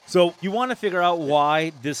So you want to figure out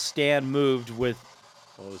why this stand moved with...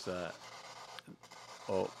 What was that?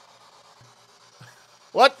 Oh.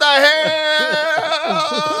 What the hell?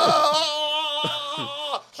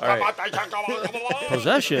 All right.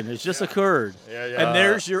 Possession has just occurred. Yeah. And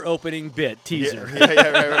there's your opening bit, teaser.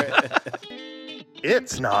 Right.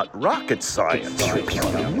 It's not rocket science. Not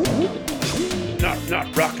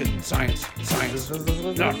rocket science.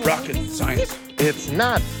 Not rocket science. It's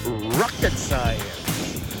not rocket science.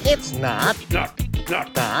 It's not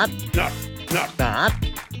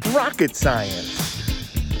rocket science.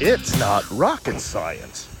 It's not rocket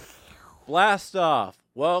science. Blast off.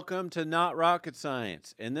 Welcome to Not Rocket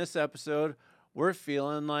Science. In this episode, we're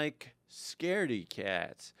feeling like scaredy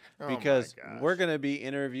cats because we're going to be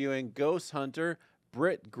interviewing ghost hunter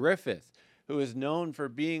Britt Griffith, who is known for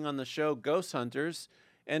being on the show Ghost Hunters,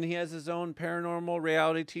 and he has his own paranormal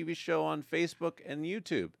reality TV show on Facebook and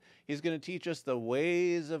YouTube. He's going to teach us the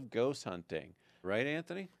ways of ghost hunting. Right,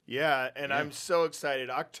 Anthony? Yeah, and I'm so excited.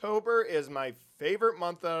 October is my favorite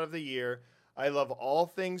month out of the year. I love all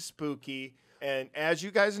things spooky. And as you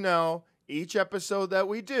guys know, each episode that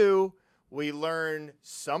we do, we learn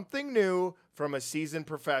something new from a seasoned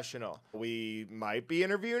professional. We might be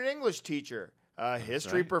interviewing an English teacher, a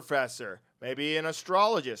history professor, maybe an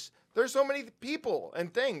astrologist. There's so many people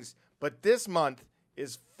and things. But this month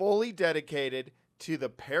is fully dedicated to the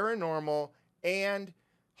paranormal and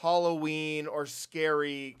Halloween or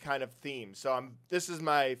scary kind of theme. So this is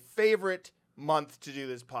my favorite month to do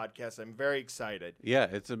this podcast. I'm very excited. Yeah,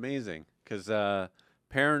 it's amazing because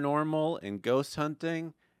paranormal and ghost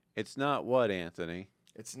hunting, it's not what, Anthony?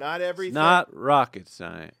 It's not everything. It's not rocket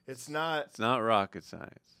science. It's not. It's not rocket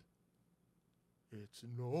science. It's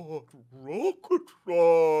not rocket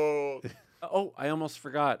science. Oh, I almost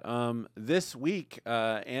forgot. This week,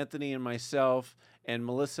 Anthony and myself and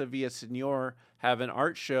Melissa Villasenor have an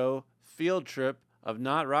art show field trip of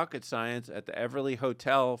Not Rocket Science at the Everly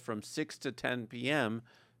Hotel from 6 to 10 p.m.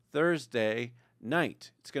 Thursday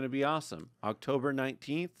night. It's going to be awesome. October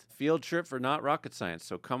 19th, field trip for Not Rocket Science.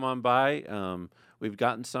 So come on by. We've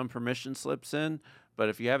gotten some permission slips in, but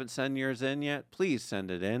if you haven't sent yours in yet, please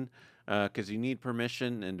send it in because you need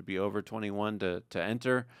permission and to be over 21 to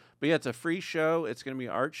enter. But yeah, it's a free show. It's going to be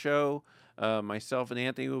an art show. Myself and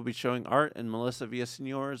Anthony will be showing art and Melissa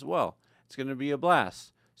Villasenor as well. It's going to be a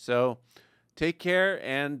blast. So take care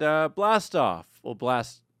and blast off. We'll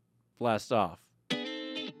blast off.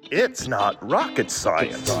 It's not rocket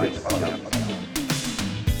science.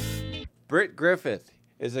 Britt Griffith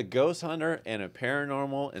is a ghost hunter and a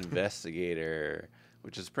paranormal investigator,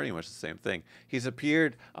 which is pretty much the same thing. He's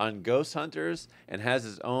appeared on Ghost Hunters and has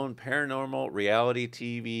his own paranormal reality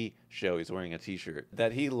TV show. He's wearing a t-shirt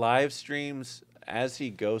that he live streams as he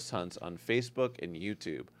ghost hunts on Facebook and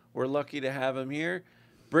YouTube. We're lucky to have him here.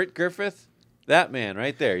 Britt Griffith, that man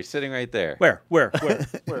right there. He's sitting right there. Where?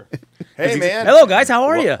 Hey, man. Hello, guys. How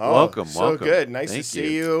are you? Welcome. So good. Nice Thank to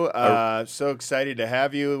see you. So excited to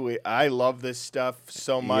have you. I love this stuff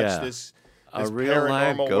so much. Yeah. This A real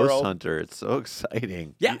live paranormal ghost world. hunter. It's so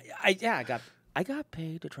exciting. I got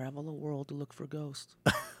paid to travel the world to look for ghosts.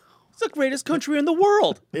 It's the greatest country in the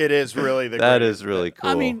world. It is really the That greatest. is really cool.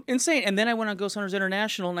 I mean, insane. And then I went on Ghost Hunters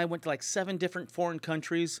International, and I went to like 7 different foreign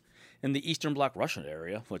countries in the Eastern Bloc Russian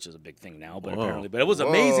area, which is a big thing now, but apparently. But it was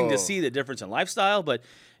amazing to see the difference in lifestyle, but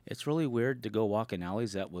it's really weird to go walk in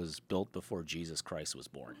alleys that was built before Jesus Christ was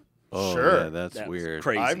born. oh, sure. yeah, that's That was weird.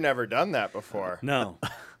 crazy. I've never done that before. No.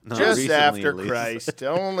 Not Just recently, after at least. Christ.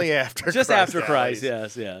 Only after Christ. Just after Christ,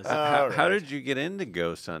 Alex. yes. How All right. did you get into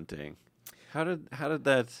ghost hunting? How did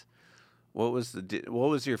that? What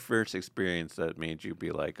was your first experience that made you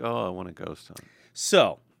be like, oh, I want to ghost hunt?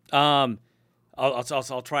 So, I'll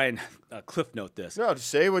try and cliff note this. No,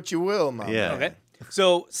 say what you will, Mom. Yeah. Okay.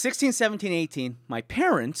 So 16, 17, 18, my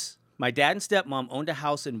parents, my dad and stepmom owned a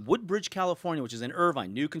house in Woodbridge, California, which is in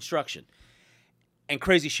Irvine, new construction. And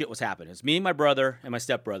crazy shit was happening. It's me, my brother, and my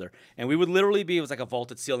stepbrother. And we would literally it was like a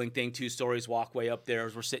vaulted ceiling thing, 2 stories, walkway up there.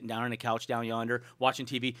 As we're sitting down on a couch down yonder, watching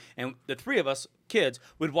TV. And the 3 of us, kids,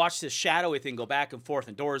 would watch this shadowy thing go back and forth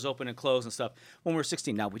and doors open and close and stuff when we were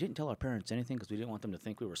 16. Now, we didn't tell our parents anything because we didn't want them to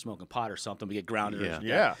think we were smoking pot or something. We get grounded. Yeah.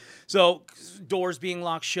 Yeah. So doors being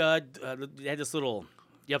locked shut. They had this the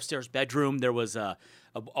upstairs bedroom. There was a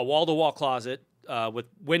wall-to-wall closet with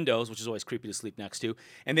windows, which is always creepy to sleep next to.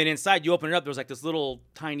 And then inside, you open it up, there was like this little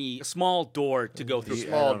tiny, small door to go through.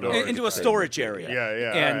 Small door. Into a storage area.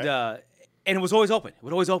 Yeah. And and it was always open. It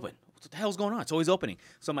would always open. What the hell's going on? It's always opening.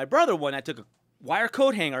 So my brother took wire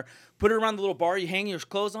coat hanger, put it around the little bar you hang your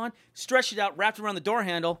clothes on, stretched it out, wrapped it around the door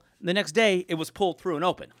handle. And the next day, it was pulled through and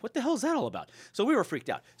open. What the hell is that all about? So we were freaked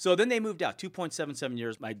out. So then they moved out. 2.77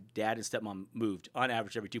 years. My dad and stepmom moved on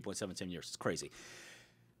average every 2.77 years. It's crazy.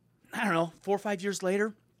 I don't know, 4 or 5 years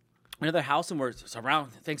later, another house, and we're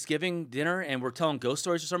around Thanksgiving dinner, and we're telling ghost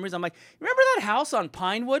stories for some reason. I'm like, remember that house on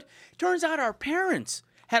Pinewood? Turns out our parents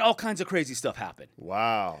had all kinds of crazy stuff happen.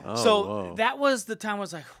 Wow. So that was the time I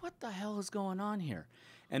was like, what the hell is going on here?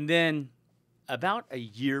 And then about a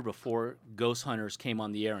year before Ghost Hunters came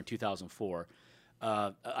on the air in 2004,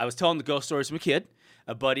 I was telling the ghost stories from a kid.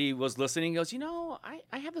 A buddy was listening. He goes,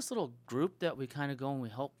 I have this little group that we kind of go and we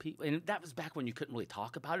help people. And that was back when you couldn't really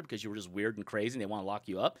talk about it because you were just weird and crazy and they want to lock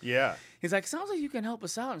you up. Yeah. He's like, sounds like you can help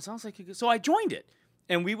us out. And it sounds like you could. So I joined it.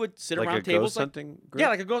 And we would sit Like around a tables. ghost hunting group? Yeah,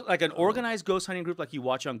 like an organized ghost hunting group like you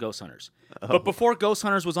watch on Ghost Hunters. But before Ghost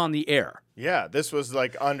Hunters was on the air. Yeah, this was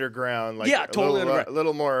like underground. Like Yeah, totally underground. A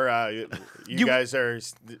little more, you guys are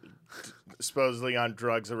supposedly on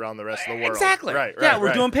drugs around the rest of the world. Exactly. Right, Yeah, we're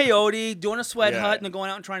right. doing peyote, doing a sweat Yeah. hut, and then going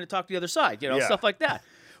out and trying to talk to the other side, Yeah. stuff like that,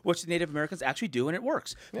 which the Native Americans actually do, and it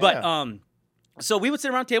works. But so we would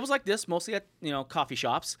sit around tables like this, mostly at coffee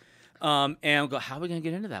shops, and we'll go, how are we going to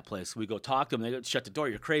get into that place? We go talk to them. They go, shut the door.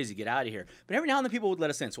 You're crazy. Get out of here. But every now and then people would let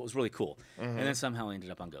us in, so it was really cool. And then somehow I ended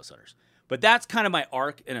up on Ghost Hunters. But that's kind of my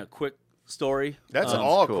arc in a quick story. That's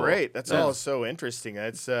all cool. great. That's all so interesting.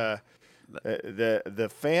 That's the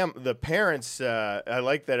parents. I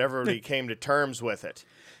like that everybody came to terms with it.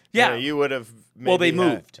 Yeah. You would have. Well, they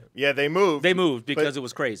moved. Yeah, they moved. They moved because it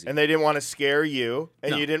was crazy. And they didn't want to scare you,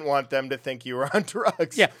 and No. you didn't want them to think you were on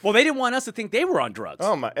drugs. Yeah, well, they didn't want us to think they were on drugs.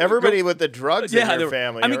 Oh my! Everybody with the drugs in they their were-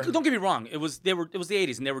 family. I mean, don't get me wrong. It was the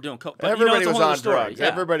 80s, and they were doing coke. But, everybody it's a was whole other on story. drugs. Yeah.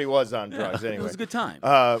 Everybody was on drugs anyway. It was a good time.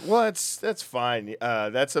 Well, that's fine.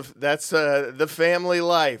 That's the family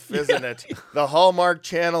life, isn't it? The Hallmark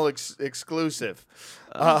Channel exclusive.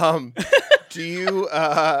 Do you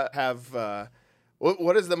have?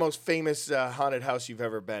 What is the most famous haunted house you've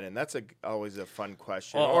ever been in? That's always a fun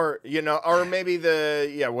question. Or maybe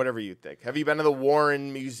whatever you think. Have you been to the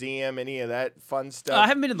Warren Museum? Any of that fun stuff? I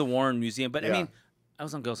haven't been to the Warren Museum, but I Yeah. mean, I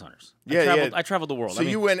was on Ghost Hunters. Yeah, I traveled the world. So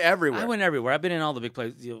you went everywhere. I went everywhere. I've been in all the big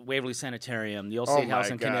places: Waverly Sanitarium, the Old State my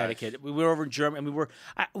House in gosh. Connecticut. We were over in Germany.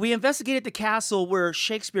 We investigated the castle where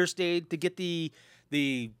Shakespeare stayed to get the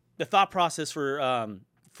thought process for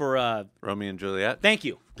Romeo and Juliet. Thank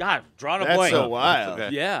you. God, drawing a That's blank. so wild.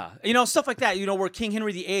 Okay. Yeah, stuff like that. Where King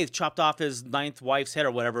Henry VIII chopped off his 9th wife's head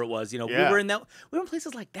or whatever it was. Yeah. We were in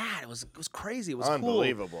places like that. It was crazy. It was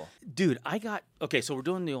Unbelievable. cool. Dude, so we're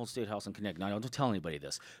doing the Old State House in Connecticut. Now, don't tell anybody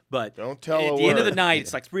this, but Don't tell at a the end of the word. night,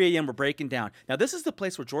 it's like 3 a.m. We're breaking down. Now, this is the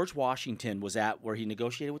place where George Washington was at, where he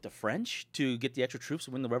negotiated with the French to get the extra troops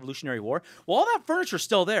to win the Revolutionary War. Well, all that furniture's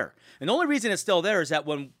still there, and the only reason it's still there is that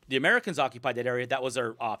when the Americans occupied that area, that was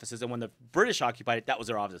their offices, and when the British occupied it, that was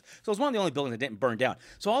their offices. So it was one of the only buildings that didn't burn down.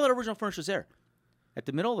 So all that original furniture's there. At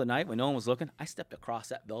the middle of the night, when no one was looking, I stepped across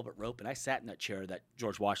that velvet rope and I sat in that chair that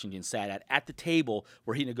George Washington sat at the table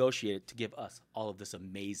where he negotiated to give us all of this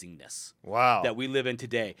amazingness Wow. that we live in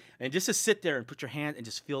today. And just to sit there and put your hand and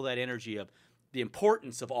just feel that energy of the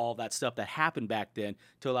importance of all that stuff that happened back then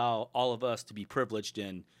to allow all of us to be privileged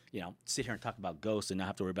and, sit here and talk about ghosts and not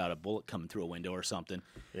have to worry about a bullet coming through a window or something.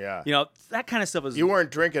 Yeah. That kind of stuff is. You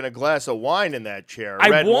weren't drinking a glass of wine in that chair. I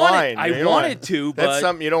Red wanted- wine. I You don't wanted wanna- to, that's but-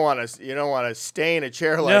 something you don't want to stay in a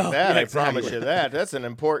chair like No, that. yeah, I promise exactly. you that. That's an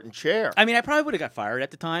important chair. I mean, I probably would have got fired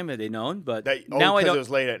at the time had they known, but now I because don't. it was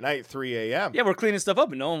late at night, 3 a.m. Yeah, we're cleaning stuff up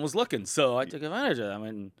and no one was looking, so I took advantage of that. I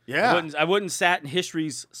mean, Yeah. I wouldn't sat in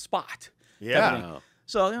history's spot. Yeah. Definitely.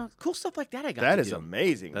 So cool stuff like that I got That to is do.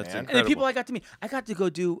 amazing, That's man. And then people I got to meet, I got to go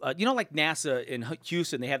do, like NASA in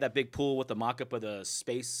Houston, they have that big pool with the mock-up of the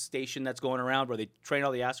space station that's going around where they train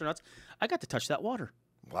all the astronauts. I got to touch that water.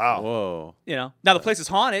 Wow. Whoa. Now the place is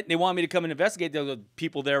haunted. And they wanted me to come and investigate. There were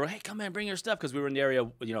people there. Hey, come in, bring your stuff, because we were in the area,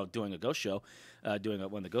 doing a ghost show, doing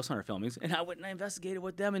one of the Ghost Hunter filmings. And I went and I investigated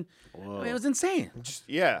with them, and I mean, it was insane.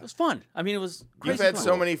 It was fun. I mean, it was crazy You've had fun.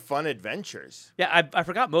 so many fun adventures. Yeah, I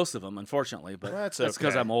forgot most of them, unfortunately, but That's that's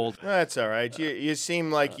because okay. I'm old. That's all right. You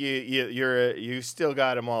seem like you still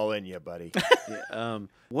got them all in you, buddy.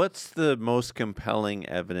 What's the most compelling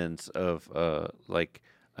evidence of like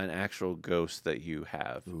an actual ghost that you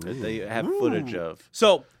have that you have footage of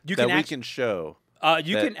So you that can we can show?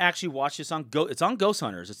 You can actually watch this on It's on Ghost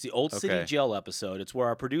Hunters. It's the Old City Okay. Jail episode. It's where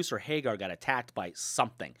our producer Hagar got attacked by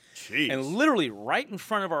something, Jeez. and literally right in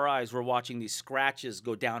front of our eyes, we're watching these scratches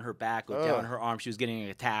go down her back, go down her arm. She was getting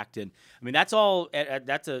attacked, and I mean that's all.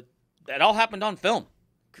 That all happened on film.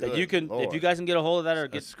 That Good you can, if Lord. you guys can get a hold of that or A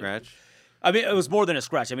get scratch. I mean, it was more than a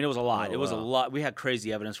scratch. I mean, it was a lot. Oh, It was a wow. lot. We had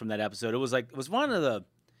crazy evidence from that episode. It was one of the.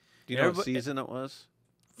 Do you know what season it was?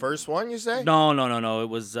 First one, you say? No. It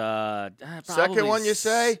was Second one, you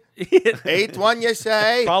say? probably 8th one, you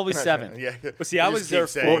say? Probably 7th. Yeah. But see, I You was just there keep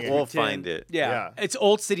saying it. We'll 10. find it. Yeah. Yeah. It's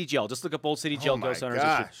Old City Jail. Just look up Old City Jail Oh my Ghost Hunters. It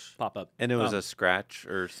gosh. should pop up. And it was a scratch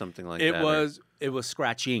or something like that. It was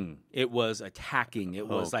scratching. It was attacking. It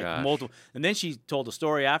was like gosh. multiple. And then she told a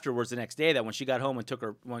story afterwards the next day that when she got home and took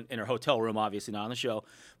her in her hotel room, obviously not on the show,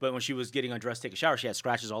 but when she was getting undressed to take a shower, she had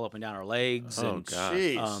scratches all up and down her legs. Oh, and, gosh.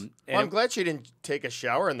 Jeez. and Well, I'm it- glad she didn't take a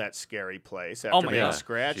shower in that scary place after my being God.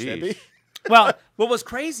 scratched. Jeez. That'd be- Well, what was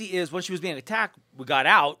crazy is when she was being attacked, we got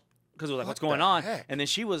out because it was like, what's going the on? heck? And then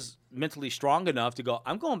she was mentally strong enough to go,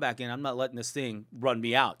 I'm going back in. I'm not letting this thing run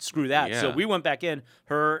me out. Screw that. So Yeah. we went back in.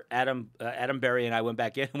 Her, Adam Berry, and I went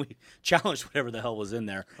back in, and we challenged whatever the hell was in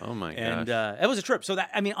there. Oh, my And gosh. it was a trip. So that,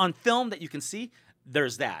 I mean, on film that you can see,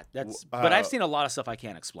 there's that. But I've seen a lot of stuff I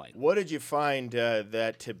can't explain. What did you find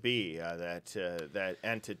that to be, that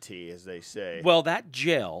entity, as they say? Well, that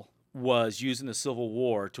jail was used in the Civil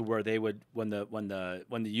War to where they would, when the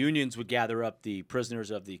Unions would gather up the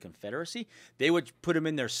prisoners of the Confederacy, they would put them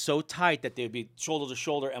in there so tight that they would be shoulder to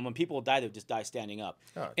shoulder, and when people would die, they would just die standing up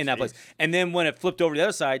in that place. And then when it flipped over to the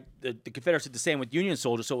other side, the Confederates did the same with Union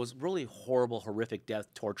soldiers, so it was really horrible, horrific death,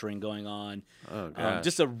 torturing going on. Oh, gosh.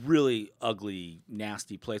 Just a really ugly,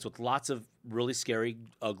 nasty place with lots of really scary,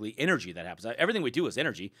 ugly energy that happens. Everything we do is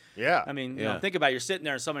energy. Yeah. I mean, you Yeah. know, think about it. You're sitting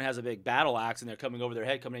there and someone has a big battle axe and they're coming over their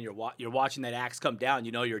head, coming in. You're watching that axe come down.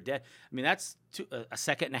 You know you're dead. I mean, that's a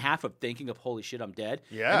second and a half of thinking of, holy shit, I'm dead.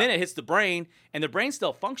 Yeah. And then it hits the brain, and the brain's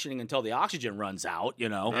still functioning until the oxygen runs out, you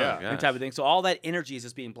know, Yeah. and type of thing. So all that energy is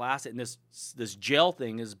just being blasted. And this gel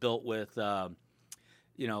thing is built with,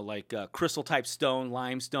 like crystal type stone,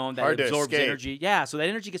 limestone that Hard to absorbs escape. energy. Yeah. So that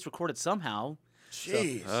energy gets recorded somehow.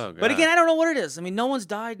 Jeez. Oh, But gosh. again, I don't know what it is. I mean, no one's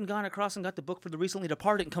died and gone across and got the book for the recently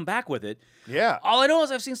departed and come back with it. Yeah. All I know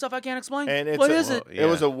is I've seen stuff I can't explain. And it's What a- is it? Yeah. It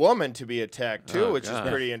was a woman to be attacked, too, Oh, which gosh. is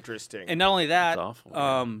pretty interesting. And not only that, That's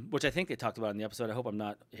awful, which I think they talked about in the episode. I hope I'm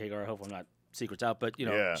not Hagar. I hope I'm not secrets out. But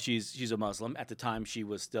Yeah. she's a Muslim. At the time, she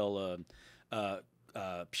was still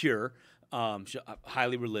pure,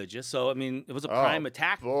 highly religious. So I mean, it was a prime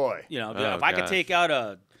attack. boy. You know, Oh, if I could gosh. take out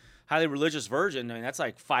a highly religious virgin, I mean, that's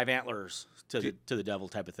like 5 antlers to the devil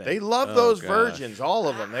type of thing. They love Oh, those gosh. virgins, all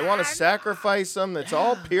of them. They want to sacrifice them. It's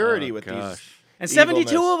all purity Oh, with gosh. these. and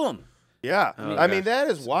 72 evilness. of them. Yeah. Oh, I mean, gosh. that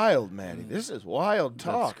is wild, Matty. This is wild That's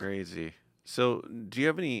talk. crazy. So, do you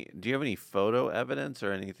have any photo evidence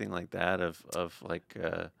or anything like that of like?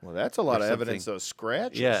 Well, that's a lot of There's evidence, something- those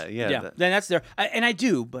scratches. Yeah. Yeah, that- then that's there, and I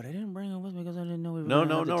do, but I didn't bring it with me because I didn't know we were No, gonna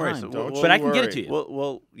no, have the no worries. time. Don't But you I can get it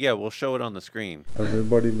worry. to you. We'll show it on the screen.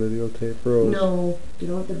 Everybody videotape Rose. No, you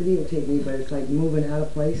don't have to videotape me, but it's like moving out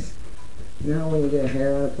of place. You know when you get a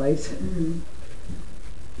hair out of place? Mm-hmm.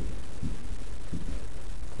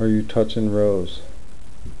 Are you touching Rose?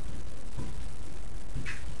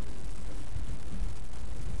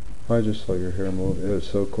 I just saw your hair move. It was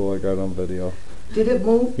so cool. I got on video. Did it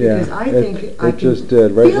move? Yeah, Because I it, think it I can just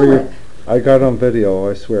did. Right feel where it. you. I got on video.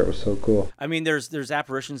 I swear it was so cool. I mean, there's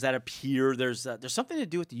apparitions that appear. There's something to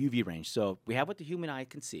do with the UV range. So we have what the human eye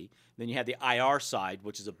can see. Then you have the IR side,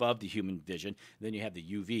 which is above the human vision. And then you have the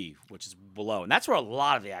UV, which is below, and that's where a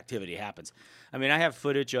lot of the activity happens. I mean, I have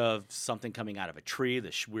footage of something coming out of a tree,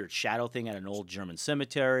 the weird shadow thing at an old German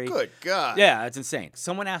cemetery. Good God. Yeah, it's insane.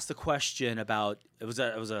 Someone asked a question about it was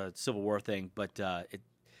a Civil War thing, but it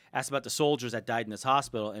asked about the soldiers that died in this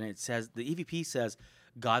hospital, and it says the EVP says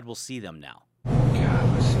God will see them now.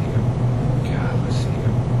 God will see him. God will see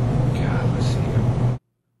him. God will see him.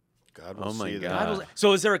 God will Oh my see that. God.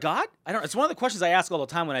 So is there a God? I don't. It's one of the questions I ask all the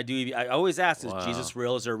time when I do EV. I always ask: Is Wow. Jesus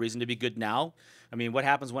real? Is there a reason to be good now? I mean, what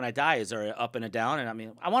happens when I die? Is there an up and a down? And I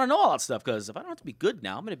mean, I want to know all that stuff because if I don't have to be good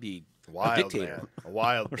now, I'm going to be a Wild dictator man. A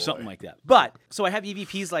wild or boy. something like that. But so I have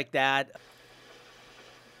EVPs like that.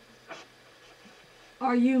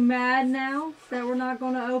 Are you mad now that we're not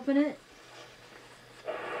going to open it?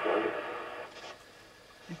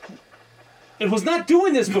 It was not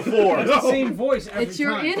doing this before. Same voice every It's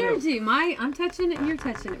your time, too. energy. I'm touching it and you're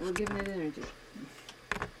touching it. We're giving it energy.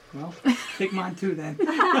 Well, take mine too then.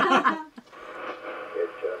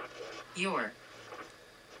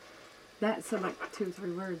 That said like 2 or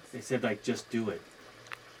 3 words. They said like, just do it.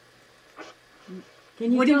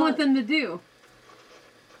 Can you what do you want them to do?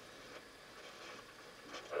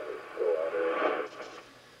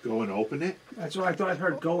 Go and open it? That's what I thought I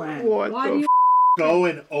heard. Go and. Why do you Go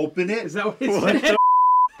and open it? Is that what it said?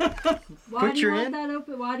 why do you want that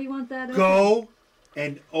open? Why do you want that open? Go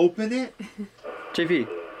and open it? JP.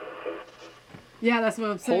 Yeah, that's what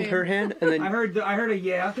I'm saying. Hold her hand and then I heard a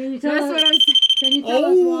yeah. Can you tell us what I'm saying? Can you tell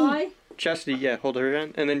us why? Chastity, yeah, hold her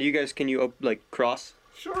hand, and then you guys, can you like cross?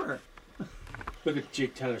 Sure. Look at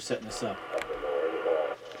Jake Taylor setting this up.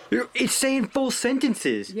 It's saying full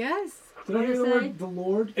sentences. Yes. Did I hear the word the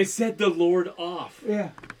Lord? It said the Lord off. Yeah.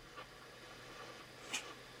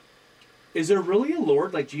 Is there really a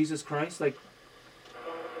Lord like Jesus Christ? Like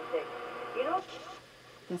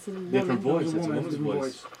That's a different woman. voice. It's a woman's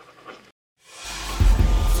voice.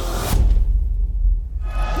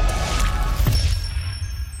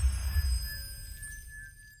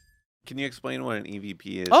 Can you explain what an EVP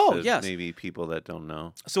is? Oh, to yes. maybe people that don't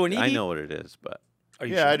know. So an I EVP know what it is, but Are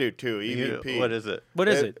you Yeah, sure? I do too. EVP. what is it? What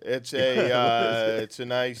is it? It's a it's a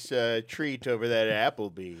nice treat over that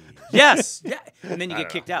Applebee's. Yes. Yeah. And then you I get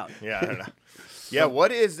don't kicked know. out. Yeah, I don't know. Yeah,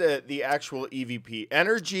 what is the actual EVP?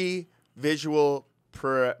 Energy visual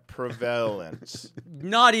prevalence.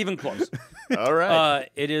 Not even close. All right.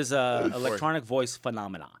 It is electronic voice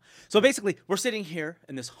phenomena. So basically, we're sitting here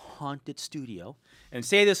in this haunted studio, and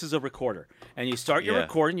say this is a recorder, and you start your Yeah.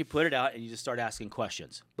 recording, you put it out, and you just start asking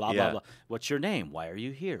questions. Blah blah Yeah. blah. What's your name? Why are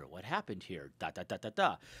you here? What happened here? Da da da da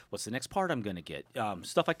da. What's the next part I'm gonna get?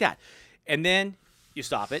 Stuff like that, and then you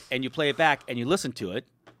stop it and you play it back and you listen to it,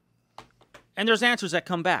 and there's answers that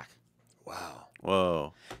come back.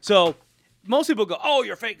 Whoa. So most people go, "Oh,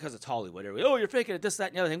 you're fake," because it's Hollywood. Oh, you're faking it, this, that,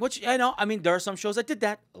 and the other thing. Which I know. I mean, there are some shows that did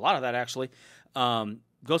that. A lot of that actually.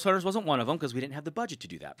 Ghost Hunters wasn't one of them because we didn't have the budget to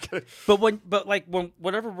do that. but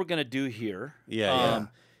whatever we're gonna do here,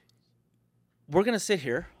 we're gonna sit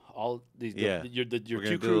here. All these, Yeah. your We're two gonna do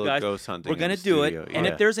a crew little guys. ghost hunting We're in gonna the do studio, it, and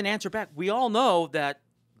yeah. if there's an answer back, we all know that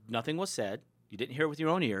nothing was said. You didn't hear it with your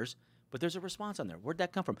own ears, but there's a response on there. Where'd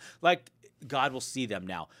that come from? Like God will see them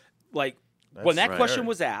now. Like when that right. question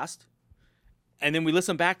was asked, and then we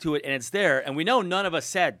listen back to it, and it's there, and we know none of us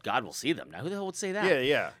said God will see them. Now who the hell would say that? Yeah,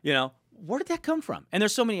 yeah. You know, where did that come from? And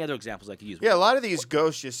there's so many other examples I could use. Yeah, a lot of these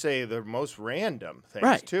ghosts just say the most random things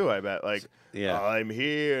Right. too, I bet. Like, Yeah. I'm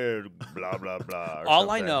here, blah, blah, blah. or All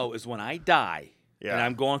I something. know is when I die Yeah. and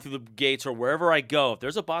I'm going through the gates or wherever I go, if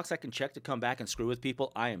there's a box I can check to come back and screw with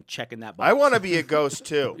people, I am checking that box. I want to be a ghost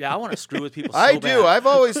too. Yeah, I want to screw with people so I do. bad. I've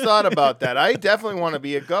always thought about that. I definitely want to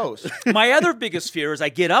be a ghost. My other biggest fear is I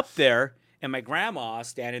get up there and my grandma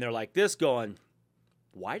standing there like this going,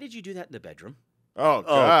 why did you do that in the bedroom? Oh,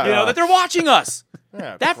 God. You know, that they're watching us.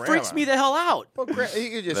 Yeah, That grandma. freaks me the hell out. Well, you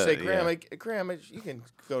could just But, say, yeah. Grandma, you can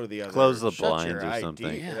go to the other. Close the shut blinds your or ID.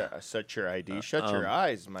 something. Yeah. Shut your ID. Shut your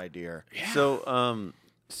eyes, my dear. So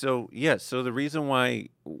so the reason why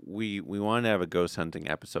we wanted to have a ghost hunting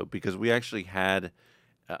episode because we actually had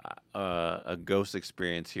a ghost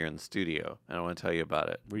experience here in the studio, and I want to tell you about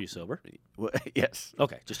it. Were you sober? Yes.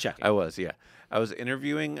 Okay, just checking. I was, yeah. I was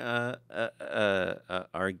interviewing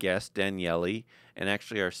our guest, Daniele, and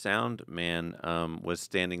actually our sound man was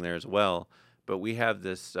standing there as well. But we have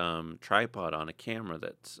this tripod on a camera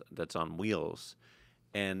that's on wheels,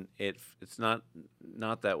 and it's not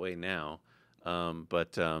that way now,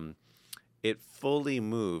 but it fully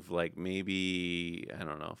moved like maybe, I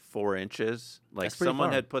don't know, 4 inches. Like That's pretty someone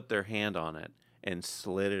far. had put their hand on it and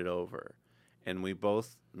slid it over. And we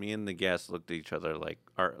both, me and the guest, looked at each other like,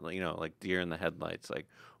 like deer in the headlights, like,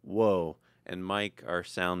 whoa. And Mike, our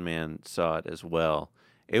sound man, saw it as well.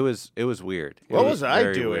 It was weird. It What was I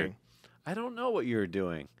very doing? weird. I don't know what you were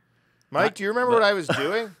doing. Mike, do you remember what I was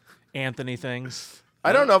doing? Anthony things.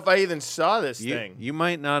 I don't know if I even saw this You, thing. you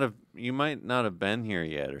might not have been here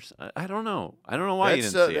yet, or I don't know. I don't know why you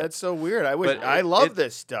That's didn't see it. That's so weird. I wish But I it- love it-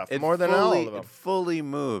 this stuff It more than fully, all of them. It fully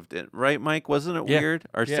moved, right, Mike? Wasn't it Yeah. weird?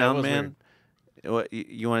 Our Yeah, it sound was man. What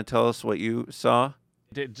you want to tell us what you saw?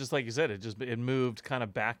 Just like you said, it moved kind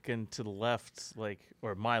of back into the left,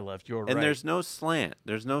 or my left, your right. And there's no slant.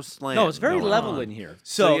 There's no slant. No, it's very going level on. in here.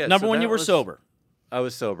 So, yeah, number so one, that you were was- sober. I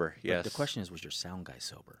was sober. But Yes. the question is, was your sound guy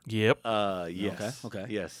sober? Yep. Yes. Okay.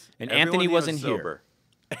 Yes. And Everyone Anthony here was wasn't here. sober.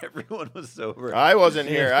 Everyone was sober. I wasn't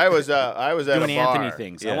here. I was at Doing a bar. Anthony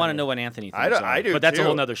things. I Yeah. want to know what Anthony things are. I do but that's too. a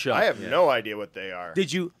whole nother show. I have no idea what they are.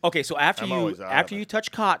 Did you? Okay, so after I'm always out of you it. touch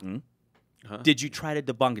cotton, Huh? did you try to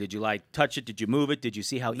debunk it? Did you touch it? Did you move it? Did you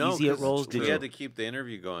see how No, easy it 'cause rolls? Did we you? had to keep the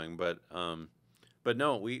interview going, but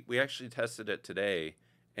no, we actually tested it today,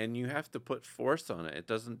 and you have to put force on it.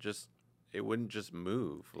 It wouldn't just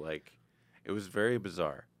move. Like, it was very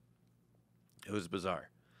bizarre. It was bizarre.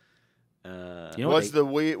 You know what Was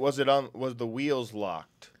the wheels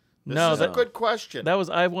locked? This No, is a good question.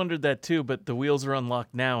 I wondered that too, but the wheels are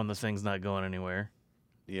unlocked now and the thing's not going anywhere.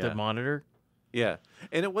 Yeah. The monitor. Yeah,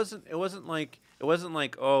 and it wasn't like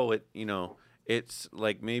it's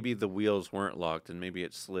like maybe the wheels weren't locked and maybe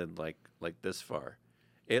it slid like this far.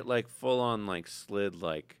 it like full on like slid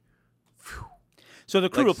like. So the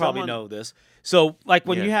crew Like will probably someone- know this. So like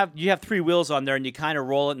when Yeah. you have 3 wheels on there and you kind of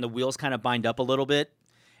roll it and the wheels kind of bind up a little bit,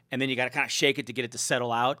 and then you got to kind of shake it to get it to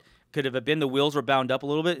settle out. Could have it been the wheels were bound up a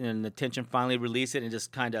little bit and then the tension finally released it and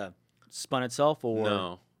just kind of spun itself?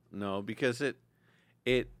 Or No, because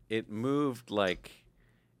it moved like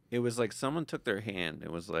it was like someone took their hand.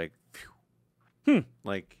 It was like,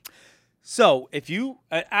 like. So if you,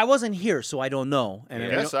 I wasn't here, so I don't know. And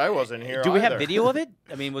Yes, I wasn't here. Do we have either. video of it?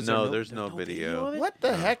 I mean, was No, there there's no video. of it? What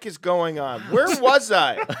the heck is going on? Where was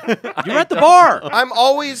I? You were at the bar. I'm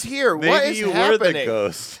always here. Maybe what is you happening? were the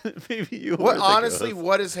ghost. Maybe you were What the honestly? ghost.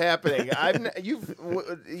 What is happening? You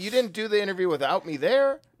didn't do the interview without me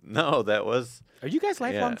there. No, that was. Are you guys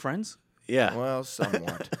lifelong Yeah. friends? Yeah. Well,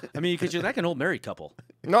 somewhat. I mean, because you're like an old married couple.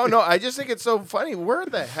 No. I just think it's so funny. Where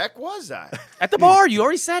the heck was I? At the bar. You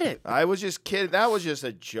already said it. I was just kidding. That was just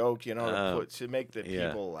a joke, to make the yeah.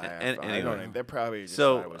 people laugh. And I anyway. don't know. They're probably just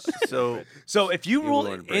So thought I was so stupid. So if you You rule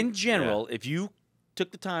wouldn't in break- general, if you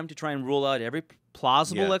took the time to try and rule out every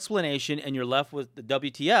plausible Yeah. explanation and you're left with the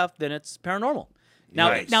WTF, then it's paranormal. Now,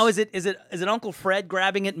 Nice. now is it Uncle Fred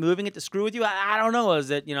grabbing it, moving it to screw with you? I don't know.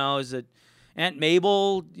 Is it Aunt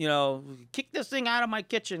Mabel? Kick this thing out of my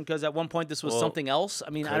kitchen because at one point this was Well, something else. I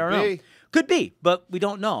mean, I could don't know. be. Could be, but we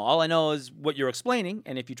don't know. All I know is what you're explaining,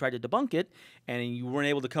 and if you tried to debunk it and you weren't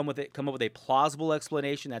able to come up with a plausible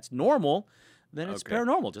explanation that's normal, then it's Okay.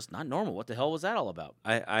 paranormal, just not normal. What the hell was that all about?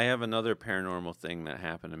 I have another paranormal thing that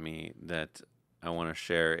happened to me that I want to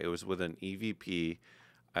share. It was with an EVP.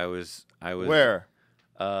 I was Where?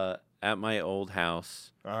 At my old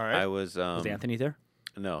house. All right. I was Was Anthony there?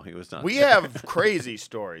 No, he was not. We have crazy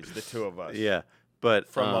stories, the two of us. Yeah, but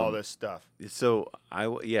From all this stuff. So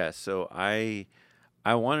I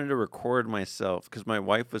wanted to record myself because my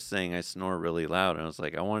wife was saying I snore really loud, and I was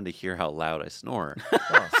like, I wanted to hear how loud I snore.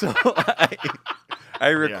 So I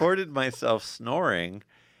recorded myself snoring,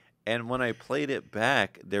 and when I played it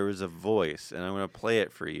back, there was a voice, and I'm going to play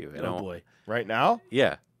it for you. And Oh boy! Right now?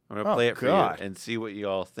 Yeah, I'm going to Oh, play it for God. you and see what you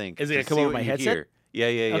all think. Is it to gonna come see over what my you headset? hear.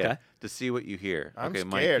 Yeah. Okay. To see what you hear. I'm okay, scared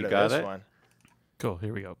Mike, you of got this it? one. Cool.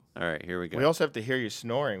 Here we go. All right, here we go. We also have to hear you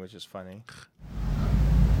snoring, which is funny.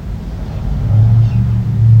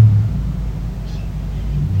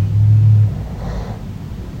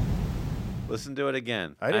 Listen to it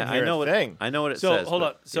again. I didn't hear know a thing. I know what it So says. hold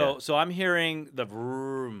but- on. yeah. So I'm hearing the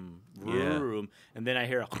vroom, vroom, and then I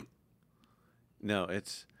hear a. No,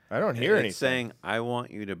 it's. I don't hear it's anything. saying, I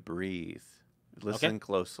want you to breathe. Listen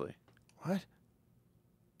closely. What?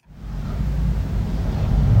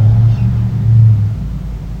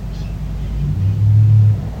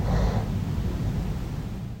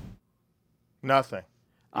 Nothing.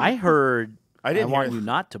 I heard. I didn't want hear. you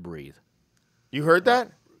not to breathe. You heard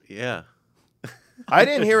that? Yeah. I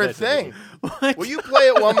didn't hear a thing. Will you play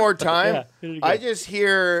it one more time? Yeah, here you go. I just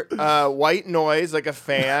hear white noise like a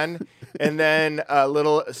fan, and then a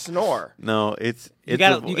little snore. No, it's You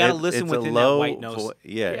gotta- a, you gotta it's listen a within that low white noise.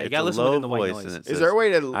 Yeah, Yeah, you it's gotta a listen low within the white voice, noise. and it Is there a says,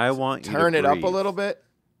 way to I want you turn to it up a breathe. little bit?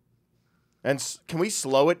 And can we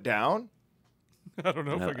slow it down? I don't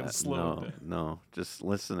know if No, I can slow it down. no, just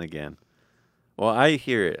listen again. Well, I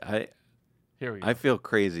hear it. Here we go. I feel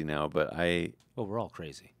crazy now, but I Well, we're all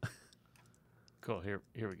crazy. Cool. Here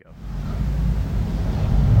we go.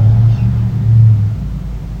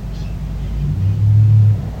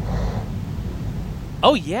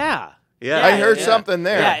 Oh yeah. yeah. I heard yeah. something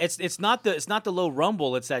there. Yeah, it's not the low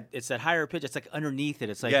rumble. It's that higher pitch. It's like underneath it.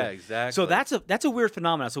 It's like Yeah, exactly. So that's a weird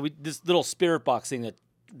phenomenon. So this little spirit box thing, that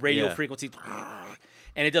radio Yeah. frequency,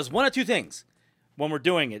 and it does one of two things. When we're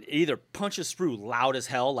doing it, it either punches through loud as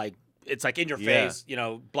hell, like it's like in your Yeah. face,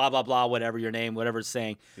 blah blah blah, whatever your name, whatever it's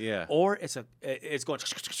saying. Yeah. Or it's going,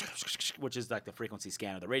 which is like the frequency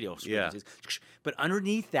scan of the radio frequencies. But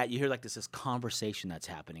underneath that, you hear like this conversation that's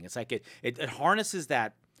happening. It's like it harnesses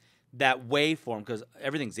that waveform, because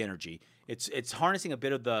everything's energy. It's harnessing a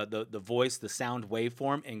bit of the voice, the sound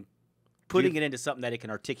waveform, and putting it into something that it can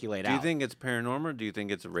articulate Do out. you think it's paranormal, or do you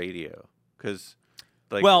think it's radio? Because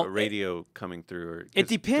Well, a radio coming through. Or, 'cause it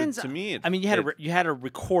depends. To me, I mean, you had a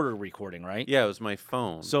recorder recording, right? yeah, it was my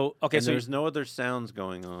phone. So okay, and so there's no other sounds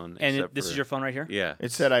going on. and except this for, is your phone right here. Yeah.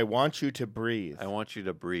 It said, "I want you to breathe." I want you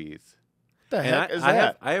to breathe. the And heck is I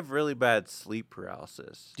that? I have really bad sleep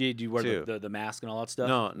paralysis. Do you wear too. the mask and all that stuff?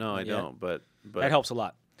 No, I Yeah. don't. But That helps a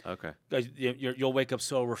lot. Okay. Guys, you'll wake up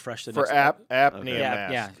so refreshed. The For next apnea Okay. yeah,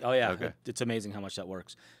 mask. yeah, oh yeah. Okay. It's amazing how much that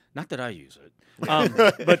works. Not that I use it,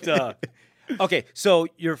 but okay. So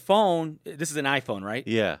your phone, this is an iPhone, right?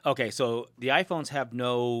 Yeah. Okay, so the iPhones have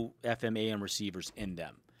no FM/AM receivers in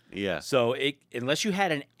them. Yeah. So unless you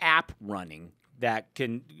had an app running, that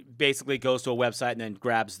can basically goes to a website and then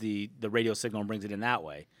grabs the radio signal and brings it in that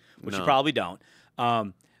way, which you No. probably don't.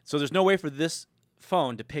 So there's no way for this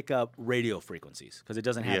phone to pick up radio frequencies because it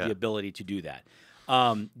doesn't have Yeah. the ability to do that.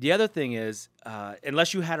 The other thing is,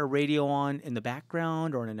 unless you had a radio on in the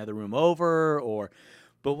background or in another room over,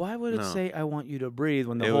 but why would it No. say "I want you to breathe"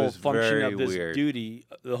 when the It whole was function very of this weird. duty,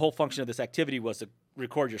 the whole function of this activity was to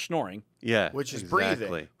record your snoring? Yeah, Which is exactly.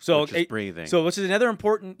 breathing. So which is breathing. So which is another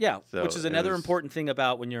important, So which is it another was- important thing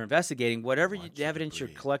about when you're investigating. Whatever the evidence you're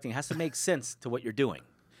collecting has to make sense to what you're doing.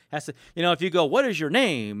 Has to, if you go, "What is your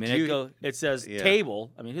name?" and it says Yeah.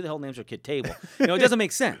 Table. I mean, who the hell names their kid Table? It doesn't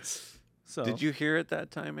make sense. So Did you hear it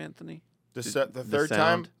that time, Anthony? The the third time,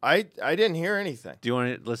 sound? I didn't hear anything. Do you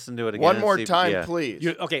want to listen to it again? One and more see if- time, yeah. please.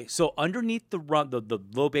 Okay, so underneath the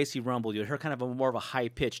low bassy rumble, you hear kind of more of a high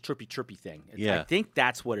pitched chirpy thing. I Yeah. think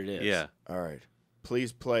that's what it is. Yeah. All right.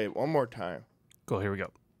 Please play it one more time. Go. Here we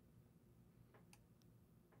go.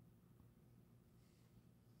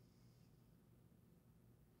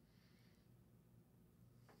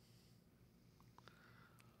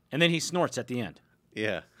 And then he snorts at the end.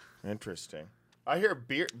 Yeah. Interesting. I hear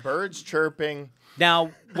birds chirping.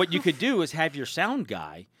 Now, what you could do is have your sound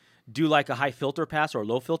guy do like a high filter pass or a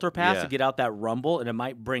low filter pass Yeah. to get out that rumble, and it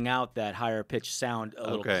might bring out that higher pitched sound a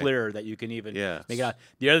little Okay. clearer that you can even Yeah. make it out.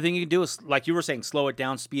 The other thing you can do is, like you were saying, slow it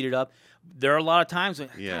down, speed it up. There are a lot of times when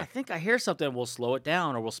Yeah. "God, I think I hear something, we'll slow it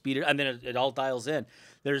down or we'll speed it, and then it all dials in.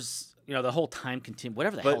 There's the whole time continue,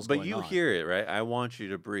 whatever the hell's But going you on. hear it, right? I want you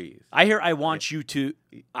to breathe. I hear "I want you to."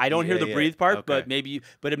 I don't hear Yeah, the yeah. breathe part, Okay. but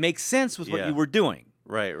but it makes sense with what Yeah. you were doing.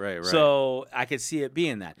 Right. So I could see it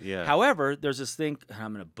being that. Yeah. However, there's this thing.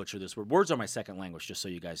 I'm going to butcher this word. Words are my second language, just so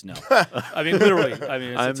you guys know. I mean, literally. I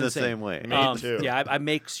mean, I'm it's the insane. same way. Me too. Yeah, I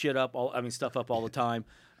make shit up. Stuff up all the time.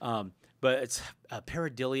 But it's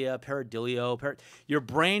paradilio. Your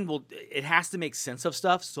brain will. It has to make sense of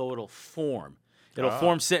stuff, so it'll form. It'll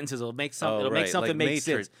form sentences. It'll make something. Oh, It'll make right. something Like make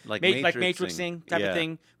sense. like like matrixing. matrixing type Yeah. of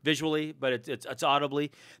thing visually, but it's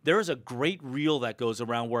audibly. There is a great reel that goes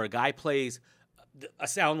around where a guy plays a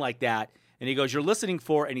sound like that, and he goes, "You're listening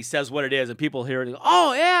for," and he says what it is, and people hear it. And go,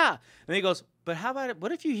 "Oh yeah," and he goes, "But how about it?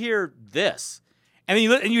 What if you hear this?" And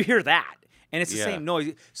then you hear that, and it's the Yeah. same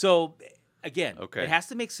noise. So. Again, Okay. it has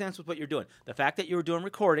to make sense with what you're doing. The fact that you were doing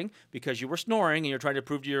recording because you were snoring and you're trying to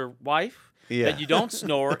prove to your wife Yeah. that you don't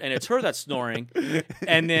snore and it's her that's snoring,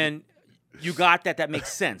 and then you got that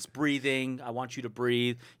makes sense. Breathing, I want you to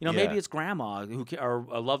breathe. Maybe Yeah. it's grandma or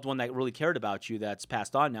a loved one that really cared about you that's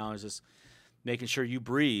passed on now is just making sure you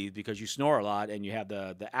breathe because you snore a lot and you have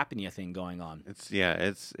the apnea thing going on. It's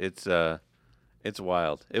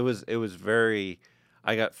wild. It was very.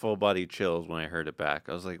 I got full body chills when I heard it back.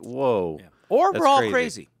 I was like, whoa. Yeah. Or That's we're all crazy.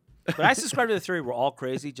 crazy. But I subscribe to the theory we're all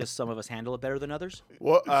crazy, just some of us handle it better than others.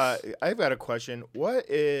 Well, I've got a question.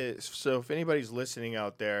 So if anybody's listening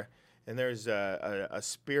out there and there's a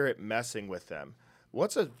spirit messing with them,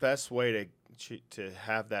 what's the best way to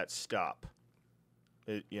have that stop?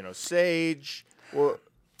 Sage. Or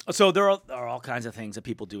So there are all kinds of things that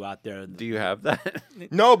people do out there. Do you have that?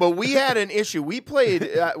 no, but we had an issue. We played.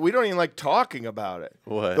 We don't even like talking about it.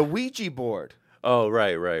 What? The Ouija board. Oh,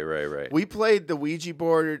 right. We played the Ouija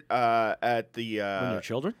board at the. When you're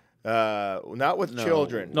children? Not with No.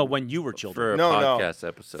 children. No, when you were children. For a podcast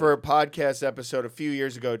episode. For a podcast episode a few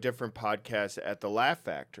years ago, different podcast at the Laugh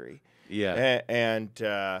Factory. Yeah. And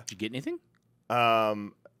Did you get anything?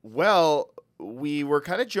 well, we were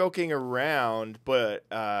kind of joking around, but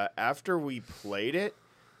after we played it,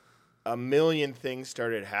 a million things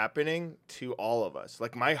started happening to all of us.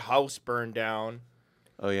 Like my house burned down.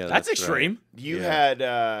 Oh yeah, That's right. extreme. You Yeah.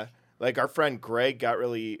 had like our friend Greg got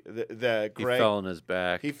really the He Greg fell on his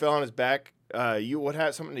back. he fell on his back. What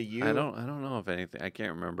had something to you? I don't know if anything. I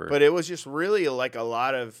can't remember. But it was just really like a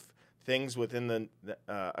lot of things within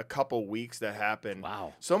a couple weeks that happened.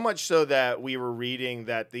 Wow. So much so that we were reading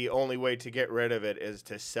that the only way to get rid of it is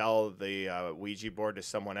to sell the Ouija board to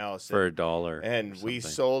someone else. for $1. And or we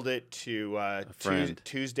something. sold it to friend.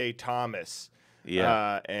 Tuesday Thomas.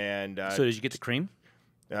 Yeah. So did you get the cream?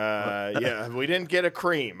 Yeah, we didn't get a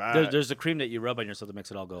cream. There's a cream that you rub on yourself that makes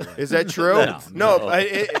it all go away. Is that true? No.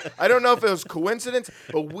 I don't know if it was coincidence,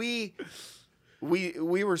 but we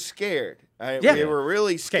were scared. Yeah. We were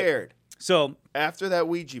really scared So after that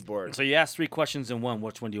Ouija board. you asked 3 questions in one.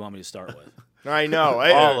 Which one do you want me to start with? I know.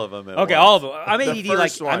 all of them. Okay, all of them. I'm ADD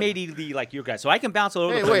first like one. I'm ADD like you guys, so I can bounce all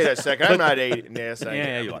over Hey, the place. wait a second. I'm not eight. Yes, I Yeah,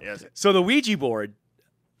 am. you are. Yes. So the Ouija board,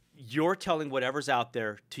 you're telling whatever's out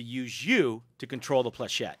there to use you to control the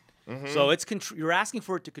planchette. Mm-hmm. So you're asking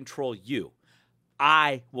for it to control you.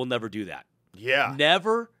 I will never do that. Yeah.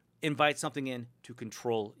 Never, invite something in to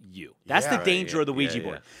control you. That's the right, danger of the Ouija yeah.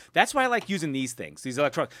 board. That's why I like using these things, these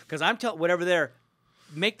electronic, because I'm telling whatever there,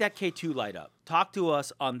 make that K2 light up. Talk to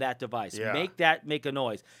us on that device. Yeah. Make a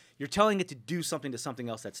noise. You're telling it to do something to something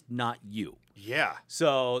else that's not you. Yeah.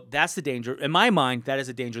 So that's the danger. In my mind, that is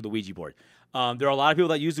the danger of the Ouija board. There are a lot of people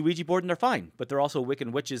that use the Ouija board and they're fine, but there are also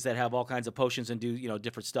Wiccan witches that have all kinds of potions and do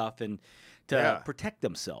different stuff and to protect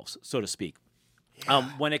themselves, so to speak. Yeah.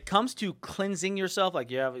 When it comes to cleansing yourself,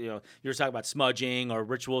 like you're talking about smudging or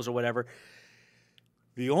rituals or whatever,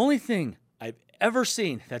 the only thing I've ever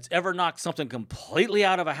seen that's ever knocked something completely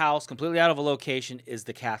out of a house, completely out of a location, is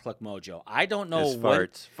the Catholic mojo. I don't know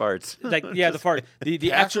farts. Like the fart, the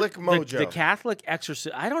Catholic mojo, the Catholic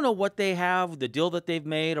exorcism. I don't know what they have, the deal that they've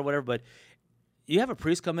made or whatever, but you have a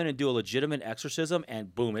priest come in and do a legitimate exorcism,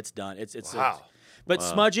 and boom, it's done. It's wow. But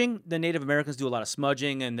smudging, the Native Americans do a lot of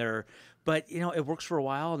smudging, and but it works for a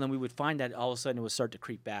while, and then we would find that all of a sudden it would start to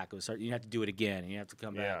creep back. You have to do it again, and you have to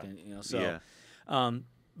come back, and so. Yeah.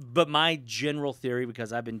 But my general theory,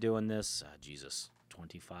 because I've been doing this,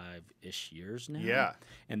 25-ish years now. Yeah.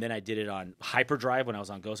 And then I did it on hyperdrive when I was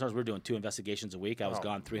on Ghost Hunters. We were doing 2 investigations a week. I was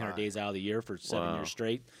gone 300 days out of the year for 7 years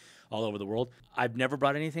straight, all over the world. I've never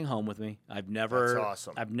brought anything home with me. That's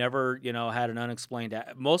awesome. I've never, had an unexplained.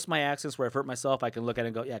 Most of my accidents where I've hurt myself, I can look at it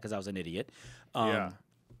and go, yeah, because I was an idiot. But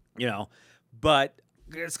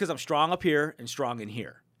it's because I'm strong up here and strong in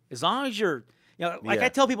here. As long as you're. I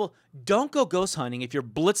tell people, don't go ghost hunting if you're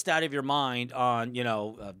blitzed out of your mind on,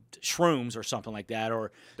 shrooms or something like that,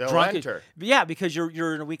 or They'll drunk. enter. Yeah, because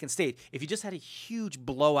you're in a weakened state. If you just had a huge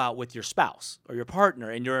blowout with your spouse or your partner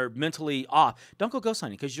and you're mentally off, don't go ghost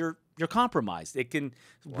hunting because you're compromised.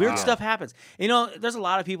 Weird stuff happens. There's a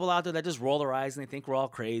lot of people out there that just roll their eyes and they think we're all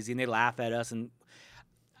crazy and they laugh at us. And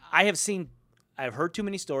I've heard too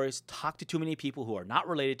many stories, talked to too many people who are not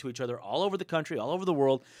related to each other all over the country, all over the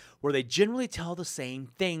world, where they generally tell the same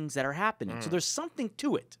things that are happening. So there's something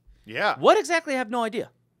to it. Yeah. What exactly? I have no idea.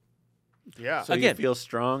 Yeah. So you feel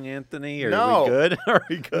strong, Anthony? Are No. we good? Are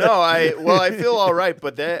we good? No, I feel all right,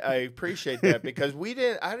 but I appreciate that because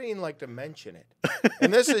I didn't even like to mention it.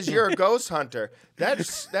 And this is you're a ghost hunter.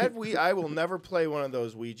 I will never play one of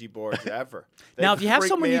those Ouija boards ever. Now, if you have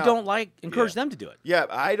someone you don't like, encourage them to do it. Yeah,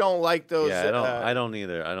 I don't like those. Yeah, I don't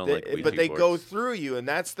either. I don't like Ouija but they boards. go through you, and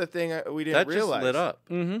that's the thing we didn't realize. That just lit up.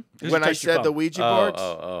 Mm-hmm. When I said the Ouija boards.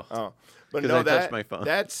 Oh. But no, I touched my phone.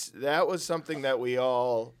 that was something that we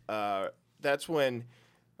all. That's when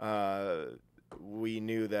we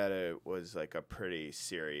knew that it was like a pretty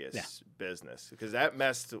serious business because that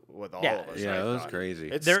messed with all of us. Yeah, it was crazy.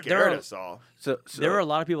 It scared us all. So there are a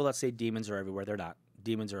lot of people that say demons are everywhere. They're not.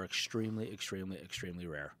 Demons are extremely, extremely, extremely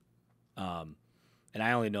rare. And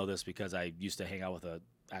I only know this because I used to hang out with an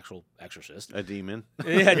actual exorcist. A demon.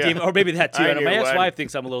 Yeah, demon, or maybe that too. I My knew ex-wife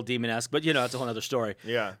thinks I'm a little demon-esque, but it's a whole other story.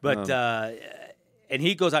 Yeah. But and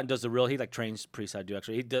he goes out and does he trains priests how to do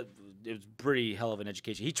actually. It was pretty hell of an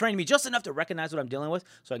education. He trained me just enough to recognize what I'm dealing with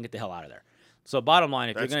so I can get the hell out of there. So bottom line,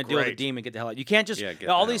 if you're going to deal with a demon, get the hell out. You can't just,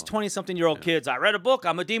 all these 20-something-year-old kids, I read a book,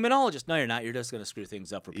 I'm a demonologist. No, you're not. You're just going to screw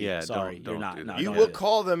things up for people. Yeah, Sorry, don't you're not. do No, that. You will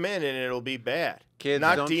call them in and it'll be bad. Kids,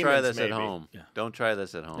 not don't demons, try this maybe. at home. Yeah. Don't try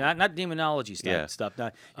this at home. Not demonology stuff.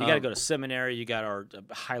 You got to go to seminary. You got are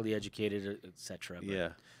highly educated, etc. Yeah.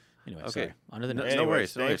 Anyway, Okay. sorry. On to the next. Anyways, No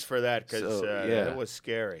worries. thanks for that because it was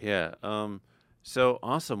scary. Yeah. So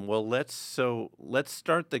awesome. Well, let's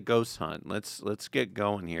start the ghost hunt. Let's get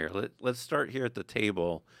going here. Let's start here at the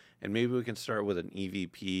table, and maybe we can start with an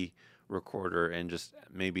EVP recorder and just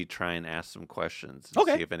maybe try and ask some questions. And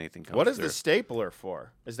see if anything comes. What is through. the stapler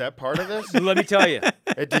for? Is that part of this? Let me tell you.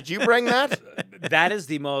 Did you bring that? That is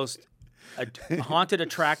the most haunted,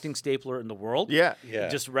 attracting stapler in the world. Yeah.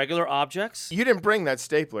 Just regular objects. You didn't bring that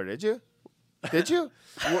stapler, did you? Did you?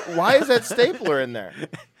 Why is that stapler in there?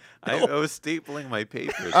 I was stapling my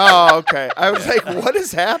papers. Oh, okay. I was like, what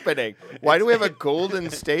is happening? Why do we have a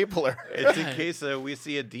golden stapler? It's in case we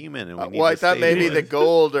see a demon and we need Well, I to thought maybe staple the it.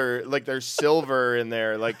 gold or like there's silver in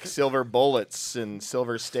there, like silver bullets and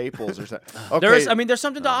silver staples or something. Okay. There's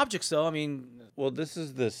something to objects though. Well, this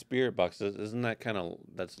is the spirit box. Isn't that kind of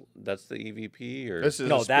that's the EVP or This is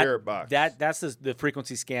a spirit box. That's the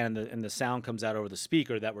frequency scan and the sound comes out over the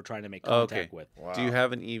speaker that we're trying to make contact with. Wow. Do you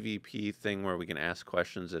have an EVP thing where we can ask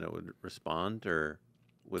questions and it would respond, or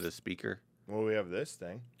with a speaker? Well, we have this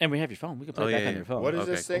thing. And we have your phone. We can play it back on your phone. What is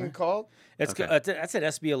this thing called? That's an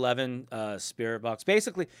SB11 spirit box.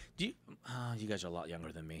 Basically, you guys are a lot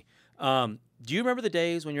younger than me. Do you remember the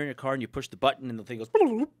days when you're in your car and you push the button and the thing goes,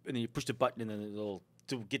 and then you push the button and then the little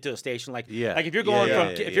to get to a station. Like Yeah. like if you're going Yeah,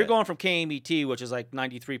 from yeah, if you're going from KMET, which is like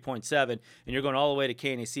 93.7, and you're going all the way to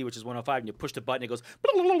KNAC, which is 105, and you push the button, it goes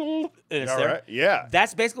and it's All there. right. Yeah.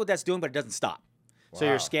 That's basically what that's doing, but it doesn't stop. So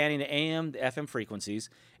Wow. you're scanning the AM, the FM frequencies,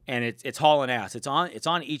 and it's hauling ass. It's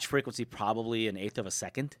on each frequency probably an eighth of a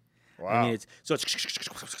second. Wow. I mean, it's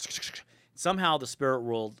somehow the spirit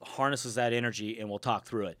world harnesses that energy and will talk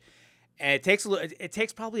through it. And it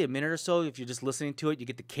takes probably a minute or so if you're just listening to it. You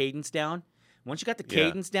get the cadence down. Once you got the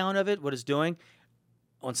cadence down of it, what it's doing,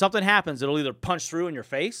 when something happens, it'll either punch through in your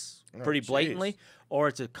face pretty blatantly, or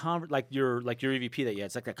it's like your EVP that you had.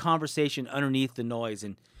 It's like a conversation underneath the noise.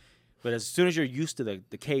 But as soon as you're used to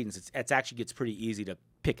the cadence, it actually gets pretty easy to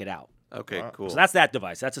pick it out. Okay, cool. So that's that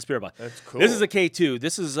device. That's a spirit box. That's cool. This is a K2.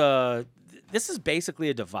 This is basically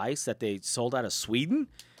a device that they sold out of Sweden,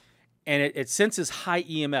 and it senses high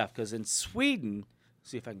EMF because in Sweden,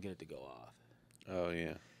 see if I can get it to go off. Oh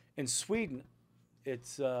yeah. In Sweden,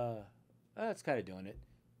 it's kind of doing it.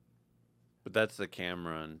 But that's the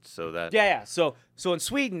camera, and so that. Yeah. So in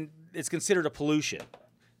Sweden, it's considered a pollution.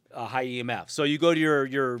 High EMF. So you go to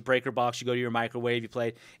your breaker box, you go to your microwave, you play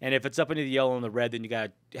it, and if it's up into the yellow and the red, then you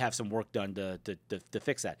got to have some work done to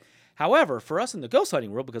fix that. However, for us in the ghost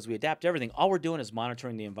hunting world, because we adapt everything, all we're doing is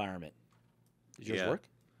monitoring the environment. Does yours work?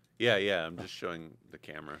 Yeah. I'm just showing the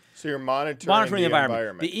camera. So you're monitoring the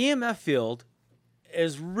environment. The EMF field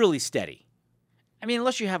is really steady. I mean,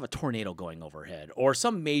 unless you have a tornado going overhead or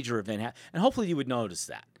some major event, and hopefully you would notice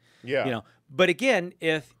that. Yeah. You know, but again,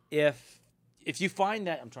 if you find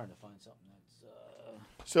that, I'm trying to find something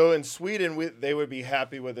that's. So in Sweden, they would be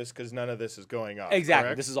happy with this because none of this is going off. Exactly.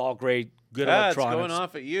 Correct? This is all great, good It's electronics. going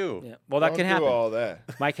off at you. Yeah. Well, that Don't can do happen. all that.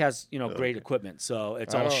 Mike has, great equipment, so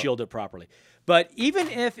it's all don't- shielded properly. But even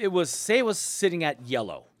if it was sitting at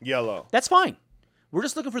yellow, Yellow. that's fine. We're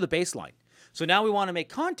just looking for the baseline. So now we want to make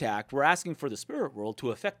contact. We're asking for the spirit world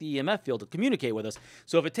to affect the EMF field to communicate with us.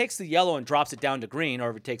 So if it takes the yellow and drops it down to green,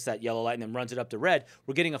 or if it takes that yellow light and then runs it up to red,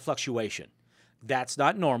 we're getting a fluctuation. That's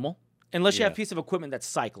not normal unless you have a piece of equipment that's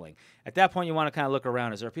cycling. At that point, you want to kind of look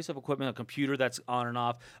around. Is there a piece of equipment, a computer that's on and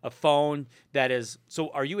off, a phone that is? So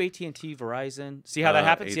are you AT&T, Verizon? See how that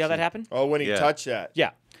happened? See how that happened? Oh, when he touched that. Yeah.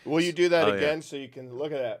 Will you do that Oh, again yeah. so you can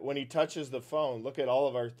look at that? When he touches the phone, look at all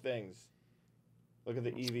of our things. Look at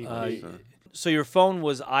the EVP. So your phone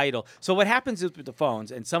was idle. So what happens is with the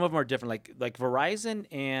phones, and some of them are different, like Verizon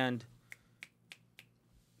and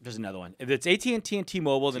there's another one. If it's AT&T and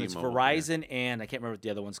T-Mobile, then it's T-Mobile, Verizon and I can't remember what the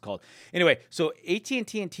other one's called. Anyway, so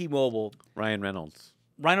AT&T and T-Mobile. Ryan Reynolds.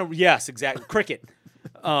 Yes, exactly. Cricket.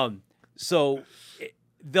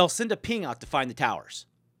 They'll send a ping out to find the towers.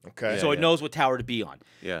 Okay. So it knows what tower to be on.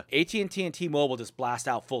 Yeah. AT&T and T-Mobile just blast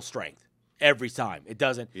out full strength every time. It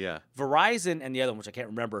doesn't. Yeah. Verizon and the other one, which I can't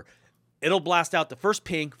remember, it'll blast out the first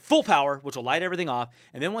ping, full power, which will light everything off.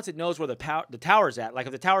 And then once it knows where the tower's at, like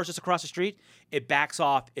if the tower's just across the street, it backs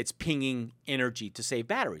off its pinging energy to save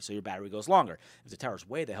battery. So your battery goes longer. If the tower's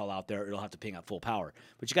way the hell out there, it'll have to ping at full power.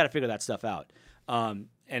 But you got to figure that stuff out. And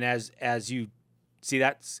as you see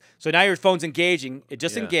that, so now your phone's engaging. It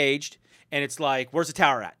just engaged, and it's like, where's the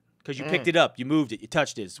tower at? Because you picked it up, you moved it, you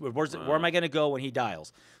touched it. Where am I going to go when he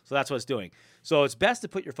dials? So that's what it's doing. So it's best to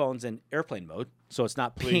put your phones in airplane mode so it's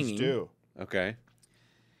not pinging. Please do. Okay.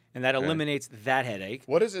 And that eliminates that headache.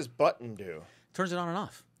 What does this button do? Turns it on and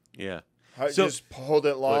off. Yeah. Just hold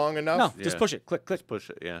it long enough? No, just push it. Click, click. Just push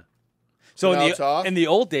it. Yeah. So now it's off? in the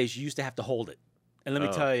old days, you used to have to hold it. And let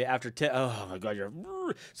me tell you, after oh my God,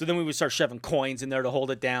 so then we would start shoving coins in there to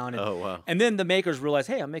hold it down. And, Oh, wow. And then the makers realized,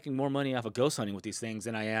 hey, I'm making more money off of ghost hunting with these things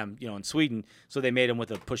than I am, in Sweden. So they made them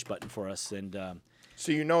with a push button for us. And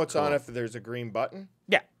So you know it's on if there's a green button?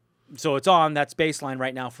 yeah, so it's on. That's baseline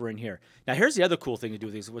right now for in here. Now here's the other cool thing to do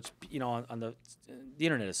with these, which on the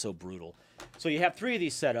internet is so brutal. So you have 3 of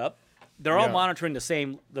these set up. They're all monitoring the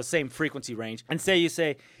same frequency range. And you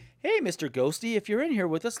say, hey, Mr. Ghosty, if you're in here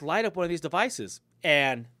with us, light up one of these devices.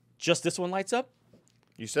 And just this one lights up.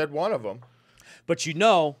 You said one of them. But you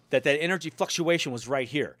know that energy fluctuation was right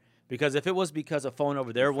here. Because if it was because a phone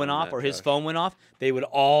over there went off or his phone went off, they would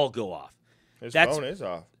all go off. His phone is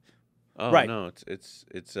off. Oh Right. no, it's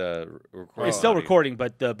recording. It's still audio. recording,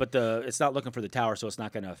 but it's not looking for the tower, so it's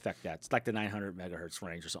not going to affect that. It's like the 900 megahertz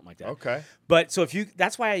range or something like that. Okay. But so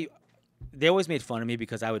that's why they always made fun of me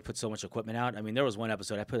because I would put so much equipment out. I mean, there was one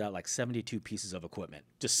episode I put out like 72 pieces of equipment,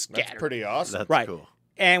 just scattered. That's pretty awesome. That's Right. cool.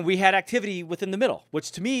 And we had activity within the middle,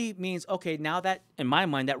 which to me means, okay, now that, in my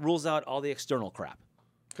mind, that rules out all the external crap.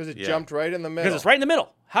 Because it jumped right in the middle. Because it's right in the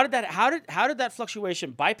middle. How did that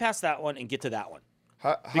fluctuation bypass that one and get to that one?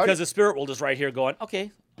 How Because the spirit world is right here going,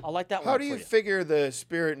 okay, I'll light that one How up do you for you. figure the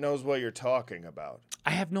spirit knows what you're talking about?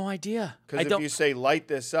 I have no idea. Because if you say light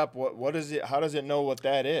this up, what is it? How does it know what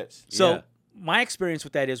that is? So my experience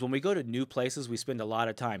with that is when we go to new places, we spend a lot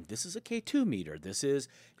of time. This is a K2 meter. This is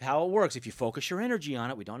how it works. If you focus your energy on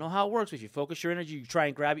it, we don't know how it works. But if you focus your energy, you try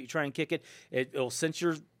and grab it, you try and kick it, it'll sense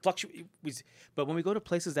your fluctuation. But when we go to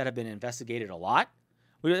places that have been investigated a lot,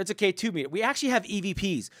 it's a K2 meter. We actually have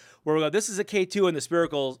EVPs where we go, this is a K2 in the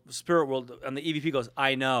spirit world, and the EVP goes,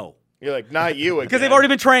 I know. You're like, not you again. Because they've already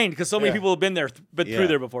been trained, because so many people have been there, through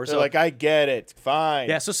there before. They're So like, I get it. Fine.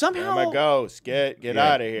 yeah, so somehow I'm a ghost. Get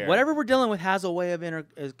out of here. whatever we're dealing with has a way of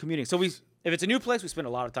commuting. So if it's a new place, we spend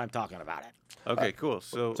a lot of time talking about it. Okay, cool.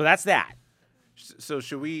 So that's that. So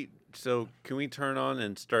can we turn on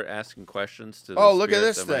and start asking questions to the look at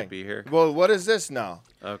spirits this that thing. might be here? Well, what is this now?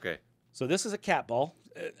 Okay. So this is a cat ball.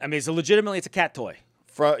 I mean, it's a cat toy.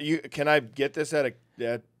 Can I get this at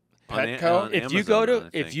Petco? on If you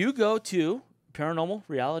Amazon, go to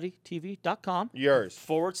paranormalrealitytv.com yours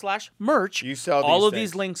 /merch, you sell all these of things.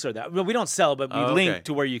 these links are that. Well, we don't sell, but we link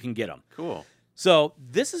to where you can get them. Cool. So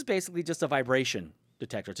this is basically just a vibration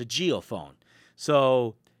detector. It's a geophone.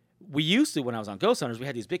 So we used to, when I was on Ghost Hunters, we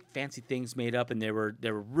had these big fancy things made up, and they were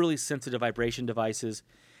really sensitive vibration devices.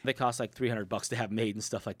 They cost like $300 to have made and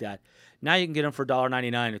stuff like that. Now you can get them for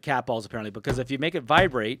 $1.99 at cat balls apparently, because if you make it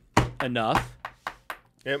vibrate enough,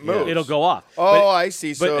 it moves. It'll go off. Oh, I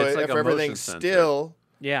see. So it's like if a everything's motion still,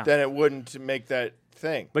 yeah, then it wouldn't make that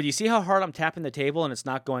thing. But you see how hard I'm tapping the table and it's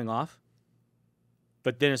not going off?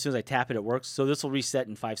 But then as soon as I tap it, it works. So this will reset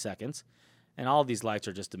in 5 seconds. And all of these lights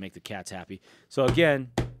are just to make the cats happy. So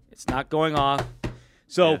again, it's not going off.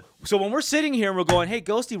 So when we're sitting here and we're going, hey,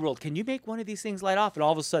 Ghosty World, can you make one of these things light off? And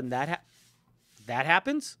all of a sudden that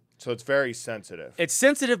happens. So it's very sensitive. It's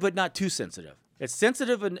sensitive, but not too sensitive. It's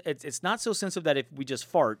sensitive, and it's not so sensitive that if we just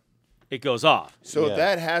fart, it goes off. So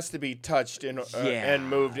that has to be touched and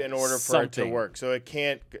moved in order for it to work. So it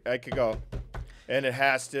can't. I could go, and it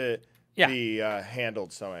has to be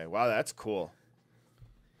handled some way. Wow, that's cool.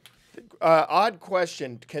 Odd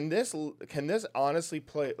question. Can this honestly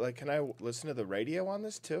play? Like, can I listen to the radio on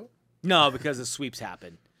this too? No, because the sweeps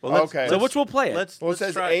happen. Well, okay. So which we'll play it. It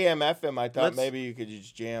says AM, FM. I thought maybe you could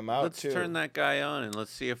just jam out too. Let's turn that guy on and let's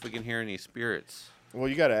see if we can hear any spirits. Well,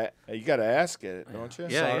 you gotta ask it, don't you?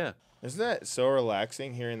 Yeah. Isn't that so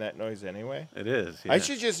relaxing hearing that noise anyway? It is. Yeah. I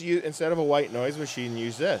should just use, instead of a white noise machine,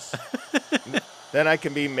 use this. Then I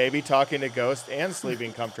can be maybe talking to ghosts and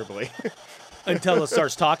sleeping comfortably. Until it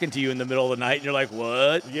starts talking to you in the middle of the night and you're like,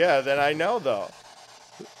 what? Yeah, then I know though.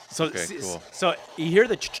 So, cool. So you hear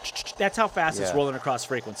the that's how fast it's rolling across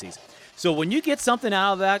frequencies. So when you get something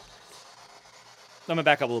out of that, let me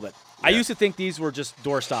back up a little bit. I used to think these were just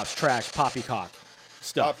doorstops, trash, poppycock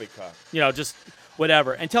stuff. Poppycock. Just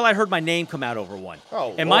whatever. Until I heard my name come out over one.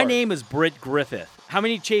 Oh, and my name is Britt Griffith. How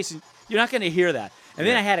many chases? You're not going to hear that. And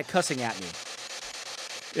then I had it cussing at me.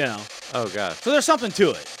 Oh, God. So there's something to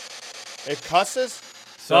it. It cusses?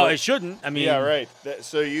 So it shouldn't. I mean, yeah, right.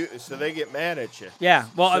 So they get mad at you. Yeah.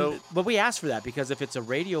 Well, but we asked for that because if it's a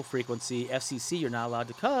radio frequency, FCC, you're not allowed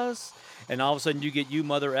to cuss, and all of a sudden you get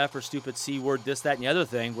mother F or stupid C word, this, that, and the other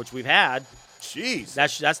thing, which we've had. Jeez.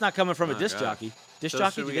 That's not coming from a disc jockey. Disc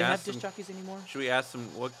jockey? should Do we they have ask disc them- jockeys anymore? Should we ask them,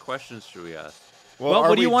 what questions should we ask? Well,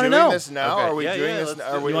 what do you want to know? Are we doing this now? Okay. Are we Yeah, doing yeah, this let's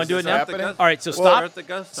now? do it. You want to do it now? Happening? All right, so Start the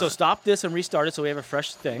ghost So hunt. stop this and restart it so we have a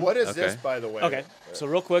fresh thing. What is this, by the way? Okay, so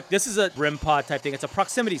real quick, this is a REM pod type thing. It's a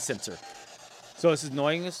proximity sensor. So this is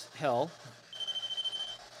annoying as hell.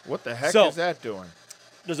 What the heck is that doing?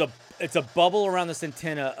 It's a bubble around this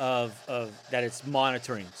antenna of that it's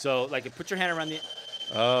monitoring. So like, put your hand around the.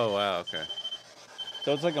 Oh, wow, okay.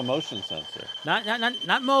 So it's like a motion sensor.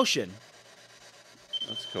 Not motion.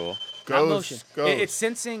 That's cool. Not motion. Goes. It's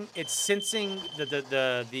sensing the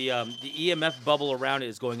EMF bubble around it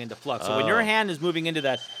is going into flux. So when your hand is moving into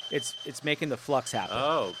that, it's making the flux happen.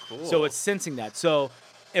 Oh, cool. So it's sensing that. So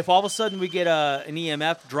if all of a sudden we get an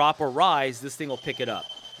EMF drop or rise, this thing will pick it up.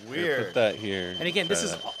 Weird. Put that here. And again, this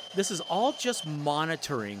is all just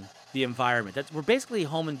monitoring the environment. We're basically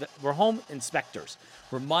we're home inspectors.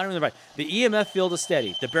 We're monitoring the environment. The EMF field is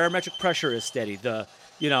steady. The barometric pressure is steady.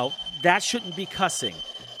 That shouldn't be cussing.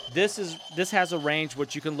 This has a range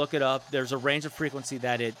which you can look it up. There's a range of frequency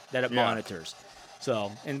that it monitors.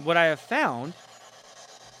 So, and what I have found,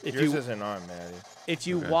 Yours isn't on, Matty. If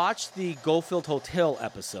you watch the Goldfield Hotel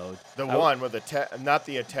episode, one with not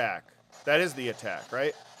the attack. That is the attack,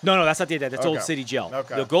 right? No, that's not the That's Old Okay. City Jail.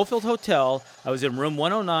 Okay. The Goldfield Hotel, I was in room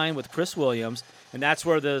 109 with Chris Williams, and that's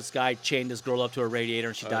where this guy chained this girl up to a radiator,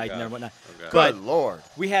 and she died in there and whatnot. Okay. But Good Lord.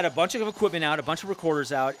 we had a bunch of equipment out, a bunch of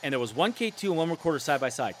recorders out, and there was one K2 and one recorder side by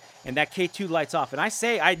side. And that K2 lights off. And I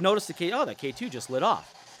noticed that K2 just lit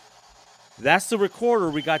off. That's the recorder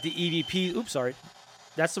we got the EVP. Oops, sorry.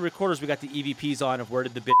 That's the recorders we got the EVPs on of where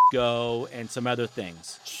did the bitch go and some other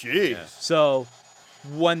things. Jeez. So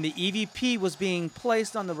when the EVP was being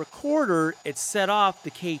placed on the recorder, it set off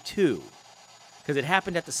the K2 because it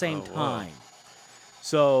happened at the same time.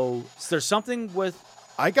 So there's something with.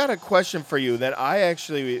 I got a question for you that I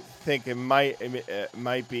actually think it might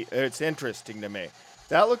be. It's interesting to me.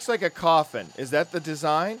 That looks like a coffin. Is that the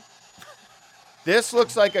design? This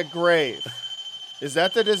looks like a grave. Is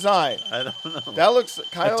that the design? I don't know. That looks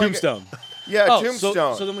kind A of tombstone. Yeah, a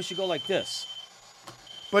tombstone. So then we should go like this.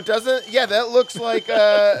 But that looks like,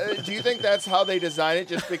 do you think that's how they design it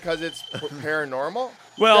just because it's paranormal?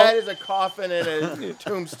 Well- that is a coffin and a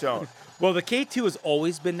tombstone. Well, the K2 has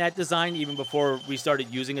always been that design, even before we started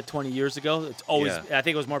using it 20 years ago. It's always. Yeah. I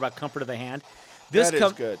think it was more about comfort of the hand. That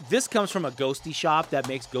is good. This comes from a ghosty shop that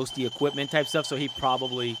makes ghosty equipment type stuff. So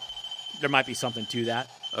there might be something to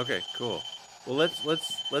that. Okay, cool. Well, let's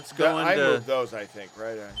go I into. moved those, I think,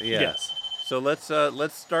 right? Yeah. Yes. So let's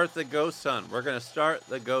start the ghost hunt. We're gonna start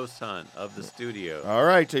the ghost hunt of the studio. All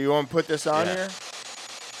right. So you want to put this on here?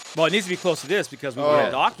 Well, it needs to be close to this because we want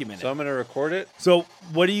to document it. So I'm gonna record it. So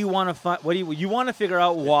what do you want to find? What do you want to figure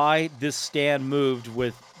out why this stand moved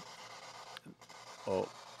with? Oh,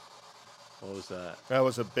 what was that? That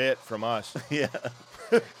was a bit from us. Yeah.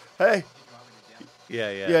 Hey.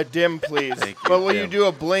 Yeah. Yeah, dim, please. Thank you, But will dim. you do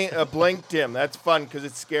a blink dim? That's fun because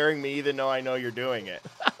it's scaring me even though I know you're doing it.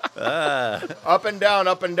 Up and down,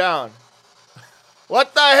 up and down.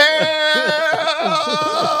 What the hell?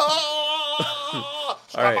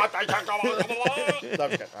 All right.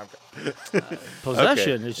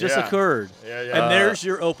 Possession has just occurred. Yeah. And there's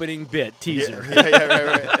your opening bit teaser.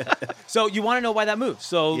 Right. So you want to know why that moved.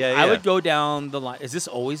 So Yeah, I yeah. would go down the line. Has this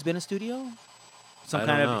always been a studio? Some I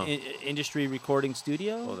kind don't of know. industry recording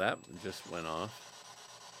studio? Well, that just went off.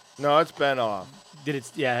 No, it's been off. Did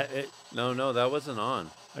it? Yeah. No, that wasn't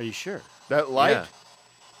on. Are you sure? That light? Yeah.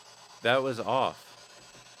 That was off.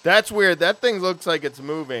 That's weird. That thing looks like it's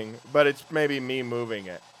moving, but it's maybe me moving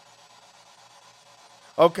it.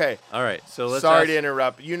 Okay. All right. So let's. Sorry to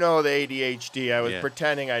interrupt. You know the ADHD. I was Yeah.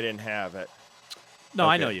 pretending I didn't have it. No,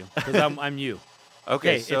 I Okay. know you because I'm you.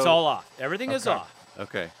 Okay. Okay, it's all off. Everything is Okay. off.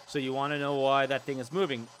 Okay. So you want to know why that thing is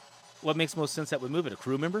moving? What makes most sense that would move it? A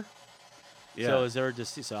crew member? Yeah. So is there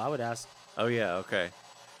so I would ask. Oh yeah. Okay.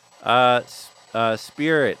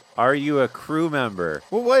 Spirit, are you a crew member?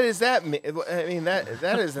 Well, what does that mean? I mean, that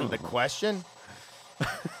isn't the question.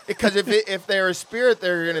 Because if they're a spirit,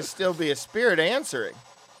 they're going to still be a spirit answering.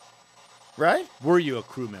 Right? Were you a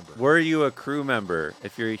crew member? Were you a crew member?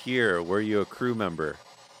 If you're here, were you a crew member?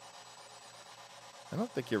 I don't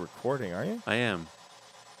think you're recording, are you? I am.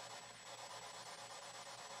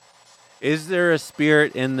 Is there a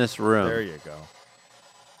spirit in this room? There you go.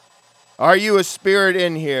 Are you a spirit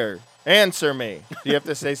in here? Answer me. Do you have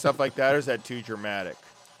to say stuff like that, or is that too dramatic?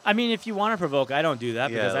 I mean, if you want to provoke, I don't do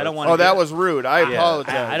that Yeah, because I don't let's- want. Oh, that was rude. I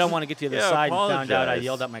apologize. I don't want to get to the Yeah, side and found out I apologize.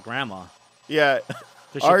 yelled at my grandma. Yeah.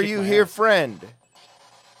 So she Are kicked you my here, ass. friend?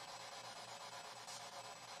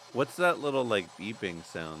 What's that little like beeping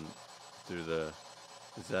sound through the?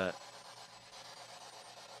 Is that?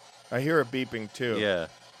 I hear a beeping too. Yeah.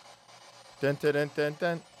 Dun, dun, dun, dun,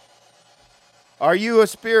 dun. Are you a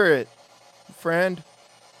spirit, friend?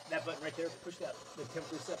 That button right there. Push that. The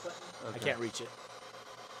temp reset button. I can't reach it.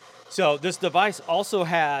 So this device also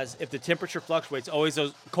has, if the temperature fluctuates, always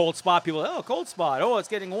those cold spot. People, cold spot. Oh, it's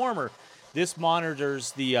getting warmer. This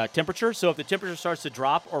monitors the temperature. So if the temperature starts to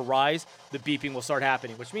drop or rise, the beeping will start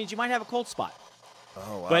happening, which means you might have a cold spot.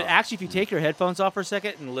 Oh, wow. But actually, if you take your headphones off for a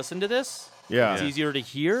second and listen to this, Yeah. it's easier to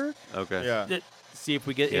hear. Okay. Yeah. See if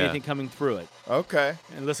we get Yeah. anything coming through it. Okay.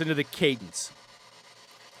 And listen to the cadence.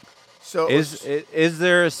 So Is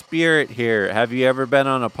there a spirit here? Have you ever been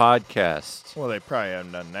on a podcast? well, they probably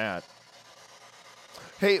haven't done that.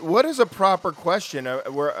 Hey, what is a proper question?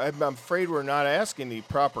 I'm afraid we're not asking the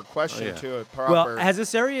proper question yeah. to a proper. Well, has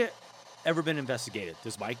this area ever been investigated?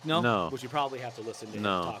 Does Mike know? No. Which you probably have to listen to him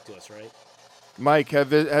No. talk to us, right? Mike,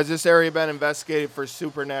 has this area been investigated for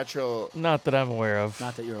supernatural? Not that I'm aware of.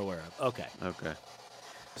 Not that you're aware of. Okay. Okay.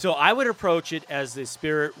 So I would approach it as the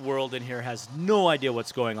spirit world in here has no idea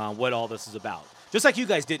what's going on, what all this is about. Just like you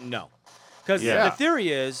guys didn't know. Because Yeah. the theory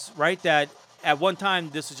is, right, that at one time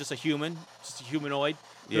this was just a human, just a humanoid,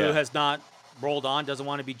 who Yeah. has not rolled on, doesn't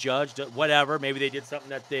want to be judged, whatever. Maybe they did something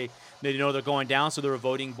that they know they're going down, so they're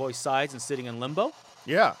voting both sides and sitting in limbo.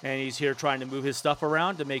 Yeah. And he's here trying to move his stuff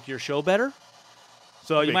around to make your show better.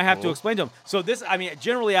 So you Pretty might have to cool. explain to him. So this, I mean,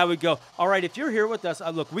 generally I would go, all right, if you're here with us,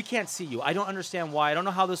 look, we can't see you. I don't understand why. I don't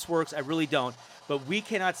know how this works. I really don't. But we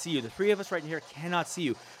cannot see you. The three of us right here cannot see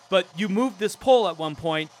you. But you moved this pole at one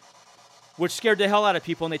point, which scared the hell out of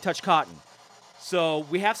people, and they touched cotton. So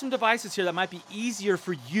we have some devices here that might be easier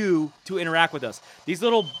for you to interact with us. These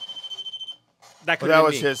little... That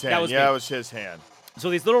was his hand. That was his hand. So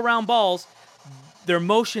these little round balls, they're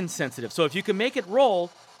motion sensitive. So if you can make it roll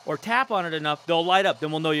or tap on it enough, they'll light up. Then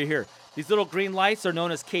we'll know you're here. These little green lights are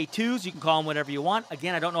known as K2s. You can call them whatever you want.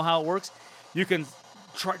 Again, I don't know how it works. You can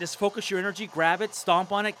just focus your energy, grab it,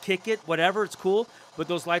 stomp on it, kick it, whatever. It's cool. But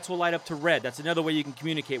those lights will light up to red. That's another way you can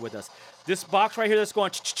communicate with us. This box right here that's going,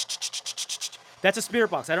 that's a spirit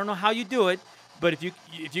box. I don't know how you do it, but if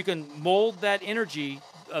you can mold that energy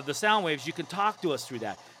of the sound waves, you can talk to us through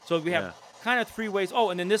that. So we have kind of three ways. Oh,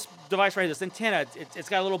 and then this device right here, this antenna, it's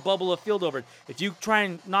got a little bubble of field over it. If you try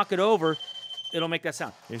and knock it over, it'll make that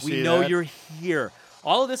sound. We know you're here.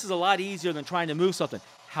 All of this is a lot easier than trying to move something.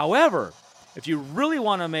 However, if you really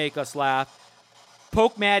want to make us laugh,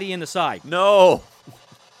 poke Matty in the side. No.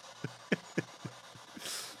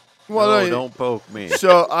 Well, no, don't poke me.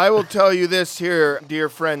 So I will tell you this here, dear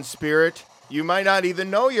friend Spirit. You might not even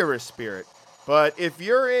know you're a spirit. But if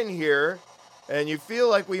you're in here and you feel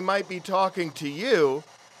like we might be talking to you,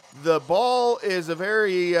 the ball is a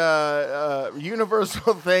very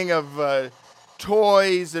universal thing of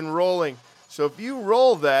toys and rolling. So if you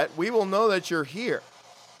roll that, we will know that you're here.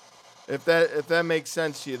 If that makes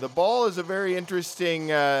sense to you. The ball is a very interesting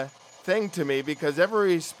thing to me because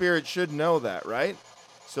every spirit should know that, right?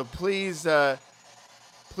 So please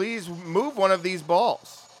move one of these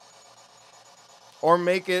balls. Or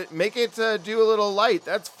make it do a little light.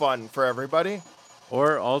 That's fun for everybody.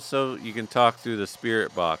 Or also, you can talk through the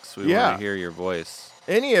spirit box. We want to hear your voice.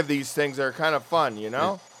 Any of these things are kind of fun, you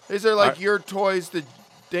know? These are like your toys to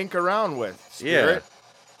dink around with, Spirit.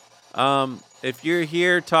 Yeah. If you're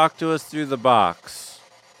here, talk to us through the box.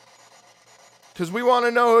 Because we want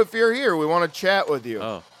to know if you're here. We want to chat with you.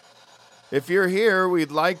 Oh. If you're here,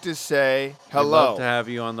 we'd like to say hello. We'd love to have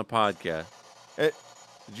you on the podcast. Did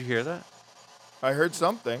you hear that? I heard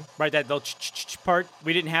something. Right, that little part.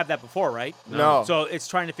 We didn't have that before, right? No. So it's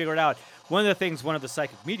trying to figure it out. One of the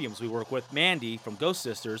psychic mediums we work with, Mandy from Ghost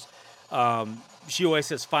Sisters, she always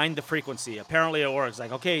says, find the frequency. Apparently it works.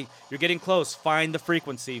 Like, okay, you're getting close. Find the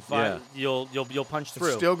frequency. You'll punch through.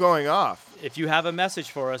 It's still going off. If you have a message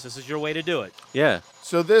for us, this is your way to do it. Yeah.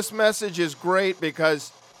 So this message is great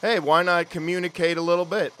because, hey, why not communicate a little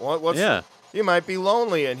bit? You might be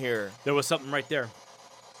lonely in here. There was something right there.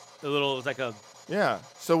 It was like a... Yeah,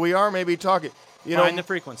 so we are maybe talking. Find the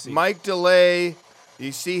frequency. Mike DeLay,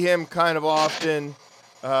 you see him kind of often.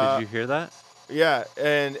 Did you hear that? Yeah,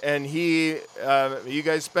 and he, you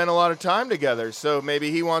guys spend a lot of time together, so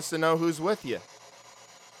maybe he wants to know who's with you.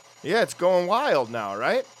 Yeah, it's going wild now,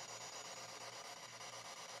 right?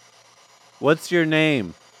 What's your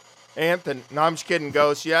name? Anthony. No, I'm just kidding,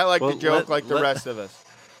 Ghost. Yeah, I like to joke like the rest of us.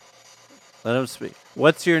 Let him speak.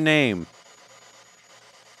 What's your name?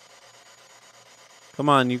 Come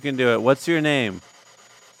on, you can do it. What's your name?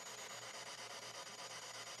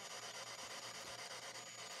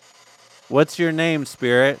 What's your name,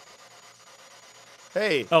 Spirit?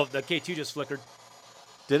 Hey. Oh, the K2 just flickered.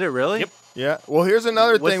 Did it really? Yep. Yeah. Well, here's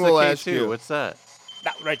another thing we'll ask you. What's that?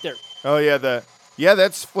 That right there. Oh, yeah.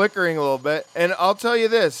 That's flickering a little bit. And I'll tell you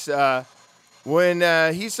this.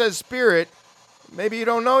 When he says spirit, maybe you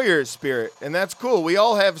don't know you're a spirit. And that's cool. We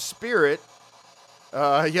all have spirit.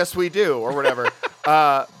 Yes, we do, or whatever.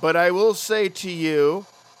 But I will say to you,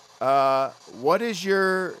 what is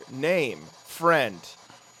your name, friend?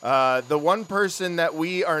 The one person that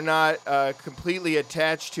we are not completely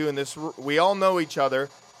attached to in this, we all know each other,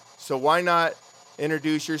 so why not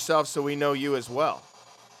introduce yourself so we know you as well?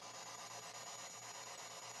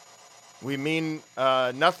 We mean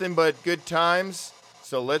nothing but good times,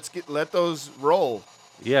 so let those roll.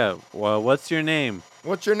 Yeah, well, what's your name?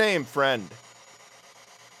 What's your name, friend?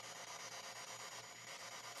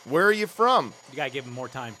 Where are you from? You gotta give them more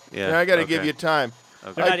time. Yeah, I gotta give you time.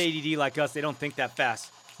 Okay. They're not ADD like us. They don't think that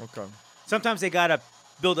fast. Okay. Sometimes they gotta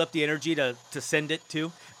build up the energy to send it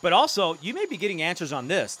to. But also, you may be getting answers on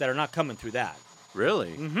this that are not coming through that.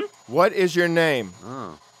 Really? Mm-hmm. What is your name?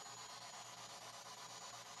 Oh.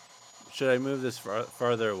 Should I move this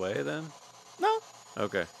farther away then? No.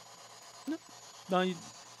 Okay. No.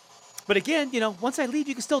 But again, once I leave,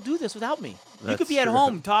 you can still do this without me. You could That's be at true.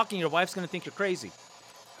 home talking. Your wife's gonna think you're crazy.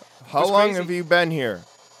 How long have you been here?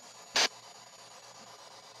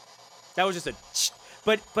 That was just a,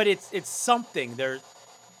 but it's something. There,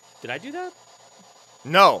 did I do that?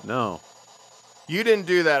 No. No. You didn't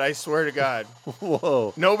do that, I swear to God.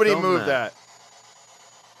 Whoa. Nobody Film moved that.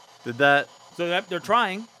 Did that? So they're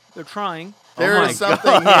trying. They're trying. There Oh is my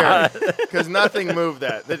something God. here. Because nothing moved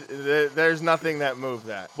that. There's nothing that moved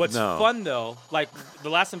that. What's No. fun, though, like the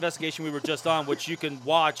last investigation we were just on, which you can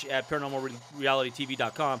watch at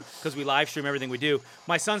paranormalrealitytv.com because we live stream everything we do.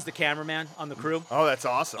 My son's the cameraman on the crew. Oh, that's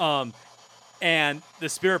awesome. And the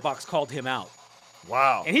spirit box called him out.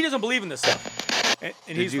 Wow. And he doesn't believe in this stuff. And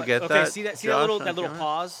Did he's you like, get okay, that, see that Josh, little on that little camera?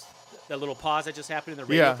 pause? That little pause that just happened in the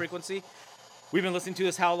radio Yeah. frequency? We've been listening to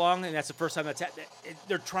this how long? And that's the first time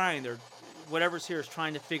they're trying. Whatever's here is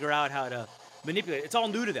trying to figure out how to manipulate it. It's all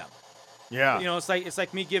new to them. Yeah. You know, it's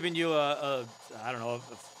like me giving you a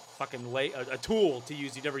tool to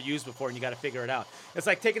use you've never used before, and you got to figure it out. It's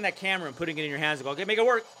like taking that camera and putting it in your hands and go, okay, make it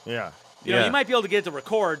work. Yeah. You know, you might be able to get it to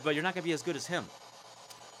record, but you're not gonna be as good as him.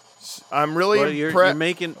 I'm really Well,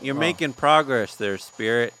 impressed. you're making progress there,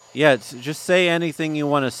 Spirit. Yeah, just say anything you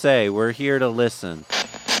want to say. We're here to listen.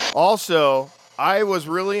 Also, I was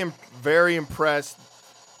really very impressed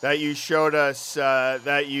that you showed us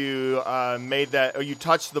that you made that, or you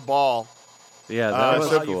touched the ball. Yeah, that was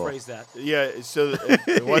Careful how cool. you phrase that. Yeah, so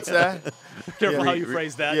what's that? Careful how you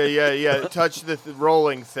phrase that. Yeah. Touch the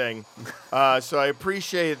rolling thing. So I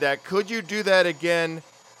appreciated that. Could you do that again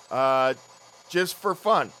just for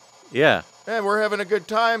fun? Yeah. Hey, we're having a good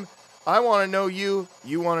time. I want to know you.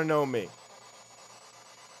 You want to know me.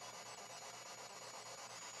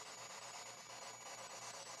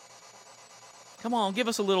 Come on, give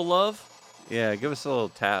us a little love. Yeah, give us a little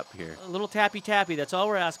tap here. A little tappy tappy. That's all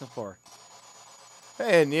we're asking for.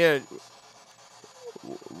 Hey, and yeah,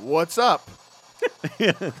 what's up?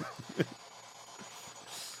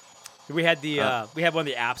 We had we had one of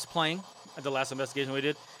the apps playing at the last investigation we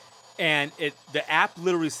did, and the app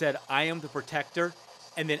literally said, "I am the protector,"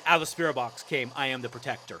 and then out of the spirit box came, "I am the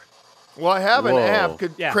protector." Well, I have an Whoa. app.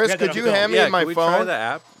 Yeah, Chris, we had that could on you the hand me Yeah, my can we phone? try the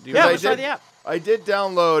app? Do you Yeah, want- let's try the app. I did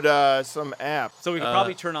download some app. So we could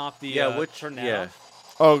probably turn off the turn that yeah.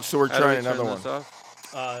 off. Oh, so we're How do trying we turn another one. this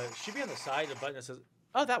off? Should be on the side of the button that says,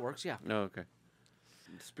 "Oh, that works." Yeah. No, okay.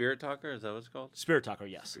 Spirit Talker, is that what it's called? Spirit Talker,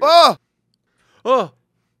 yes. Oh! Oh!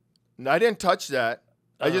 No, I didn't touch that.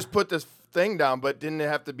 I just put this thing down, but didn't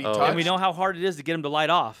have to be Oh. touched. And we know how hard it is to get them to light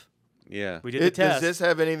off. Yeah. We did the test. Does this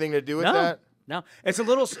have anything to do with no, that? no. It's a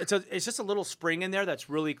little. It's just a little spring in there that's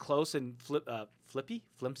really close and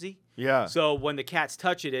flimsy. Yeah. So when the cats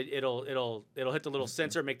touch it, it'll hit the little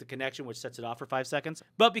sensor, make the connection, which sets it off for 5 seconds.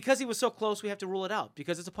 But because he was so close, we have to rule it out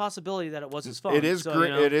because it's a possibility that it was his phone. It is so,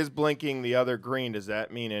 green. you know. It is blinking the other green. Does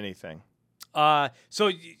that mean anything? So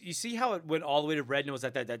you see how it went all the way to red and it was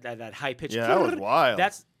at that high pitch. Yeah, that was wild.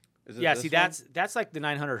 That's Is it yeah. this See, one? that's like the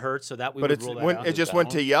 900 hertz. So that we But would rule that out. it just that went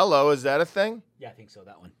one? to yellow. Is that a thing? Yeah, I think so.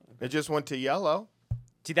 That one. It just went to yellow.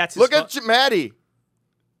 See, that's his Look phone. at Maddie.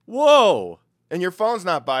 Whoa! And your phone's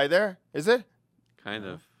not by there, is it? Kind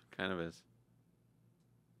of is.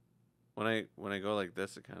 When I go like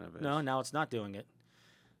this, it kind of is. No, now it's not doing it.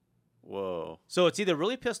 Whoa. So it's either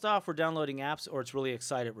really pissed off we're downloading apps, or it's really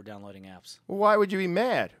excited we're downloading apps. Well, why would you be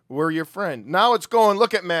mad? We're your friend. Now it's going.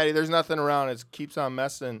 Look at Maddie. There's nothing around. It keeps on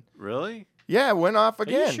messing. Really? Yeah, it went off Are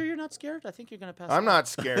again. you sure you're not scared? I think you're gonna pass. I'm out. not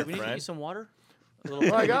scared, Do we need to get you friend. some water? A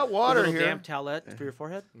little, Well, I got water a little here. damp towelette for your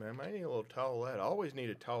forehead. Man, I might need a little towelette. I always need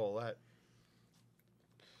a towelette.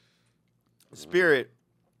 Spirit,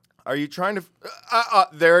 are you trying to?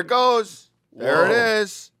 There it goes. There it Whoa.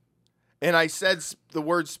 is. And I said the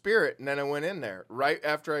word spirit, and then I went in there right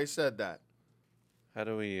after I said that. How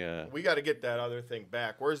do we? We got to get that other thing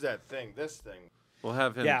back. Where's that thing? This thing. We'll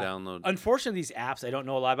have him download. Unfortunately, these apps I don't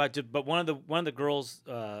know a lot about. But one of the girls,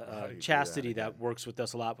 do you do Chastity, that that works with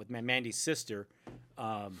us a lot with Mandy's sister,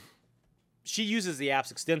 she uses the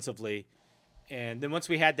apps extensively. And then once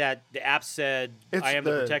we had that, the app said, It's "I am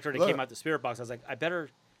the protector," and it came look. out the spirit box. I was like, I better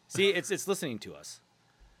see. It's listening to us.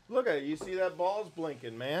 Look at it. You see that ball's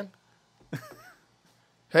blinking, man.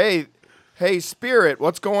 Hey, Spirit,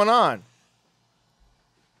 what's going on?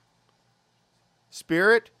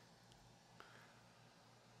 Spirit?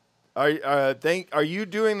 Are you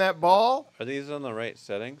doing that ball? Are these on the right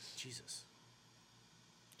settings? Jesus.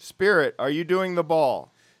 Spirit, are you doing the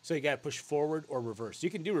ball? So you got to push forward or reverse. You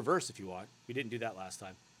can do reverse if you want. We didn't do that last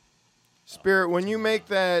time. Spirit, when you make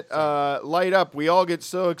that light up, we all get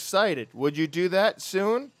so excited. Would you do that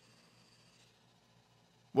soon?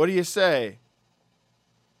 What do you say?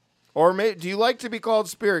 Or do you like to be called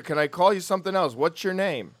Spirit? Can I call you something else? What's your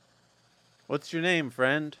name? What's your name,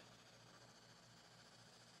 friend?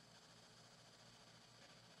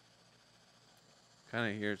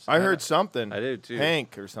 kind of hear. I heard something. I did too.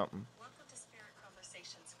 Hank or something. Welcome to Spirit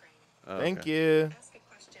Conversation Screen. Oh, Thank okay. you. Ask a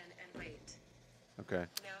question and wait. Okay.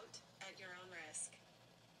 Note at your own risk.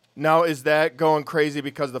 Now, is that going crazy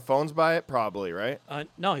because the phone's by it? Probably, right?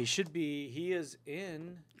 No, he should be. He is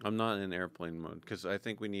in. I'm not in airplane mode because I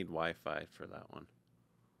think we need Wi-Fi for that one.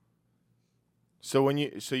 So when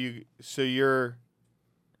you, you're,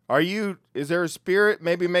 are you? Is there a spirit?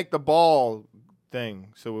 Maybe make the ball thing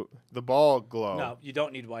so the ball glow. No, you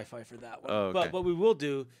don't need Wi-Fi for that one. Oh, okay. But what we will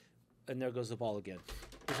do, and there goes the ball again.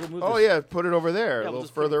 We'll move Oh this- yeah, put it over there, Yeah, a we'll little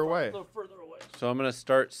just put it further A away. little further away. So I'm gonna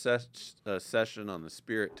start a session on the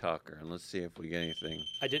Spirit Talker, and let's see if we get anything.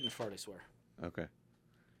 I didn't fart, I swear. Okay.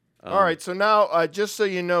 All right, so now just so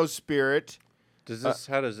you know, Spirit, Does this?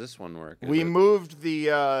 How does this one work? Is we it- moved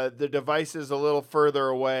the devices a little further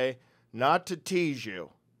away, not to tease you.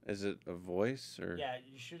 Is it a voice or? Yeah,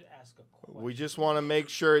 you should ask a question. We just want to make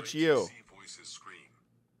sure it's you. Voices screen.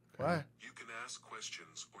 What? You can ask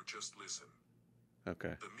questions or just listen.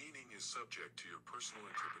 Okay. The meaning is subject to your personal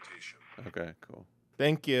interpretation. Okay. Cool.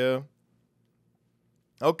 Thank you.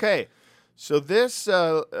 Okay, so this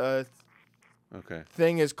Okay.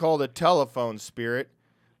 thing is called a telephone, Spirit.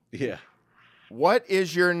 Yeah. What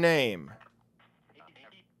is your name?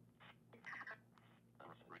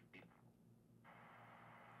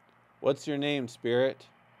 What's your name, Spirit?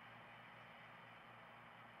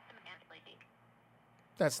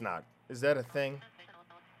 That's not. Is that a thing?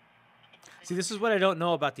 See, this is what I don't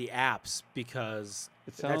know about the apps because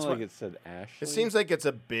It sounded that's like what it said Ashley. It seems like it's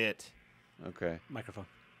a bit. Okay. microphone.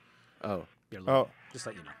 Oh. You're Oh. just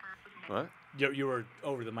let you know. What? You were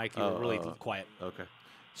over the mic. You were really quiet. Okay.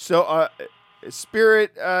 So,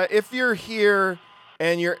 Spirit, if you're here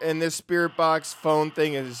and this Spirit Box phone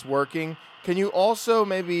thing is working, can you also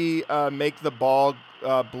maybe make the ball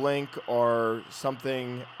blink or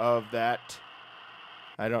something of that?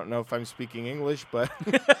 I don't know if I'm speaking English, but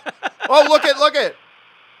oh, look it!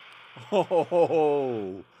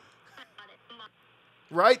 Oh.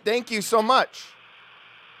 Right, thank you so much.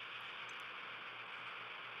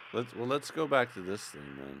 Let's go back to this thing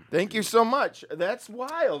then. Thank you so much. That's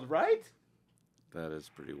wild, right? That is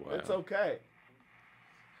pretty wild. That's okay.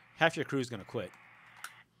 Half your crew's gonna quit.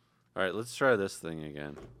 All right, let's try this thing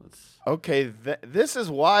again. Let's. Okay, this is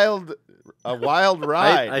wild. A wild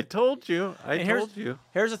ride. I told you. And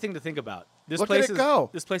Here's the thing to think about. This Look place at it go.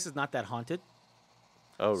 This place is not that haunted.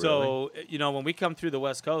 Oh, really? So when we come through the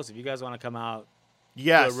West Coast, if you guys want to come out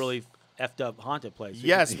Yes. to a really effed up haunted place,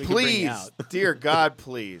 Yes, we can bring you please. out. Dear God,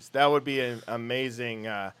 please. That would be an amazing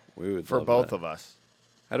We would for love both that. of us.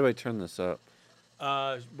 How do I turn this up?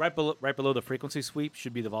 Right below the frequency sweep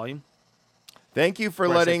should be the volume. Thank you for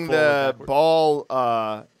Where I say letting forward, the backward.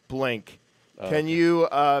 ball blink. Oh, Can okay. you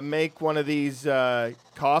make one of these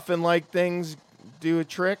coffin-like things do a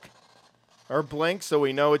trick or blink so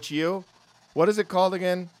we know it's you? What is it called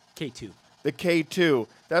again? K2. The K2.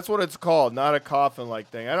 That's what it's called, not a coffin-like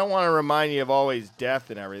thing. I don't want to remind you of always death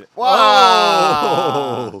and everything.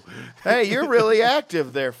 Wow! Hey, you're really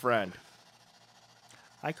active there, friend.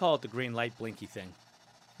 I call it the green light blinky thing.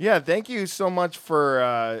 Yeah, thank you so much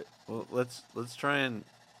for. Well, let's try and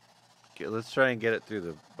get it through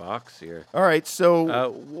the box here. All right,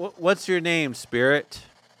 so What's your name, Spirit?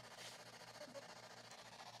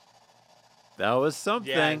 That was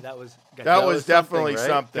something. Yeah, that was definitely right?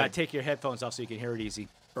 something. Gotta take your headphones off so you can hear it easy.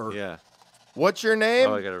 Yeah. What's your name?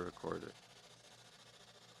 Oh, I gotta record it.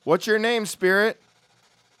 What's your name, Spirit?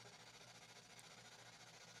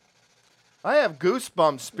 I have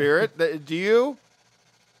goosebumps, Spirit. Do you?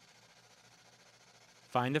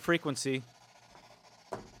 Find the frequency.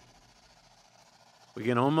 We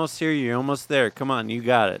can almost hear you. You're almost there. Come on, you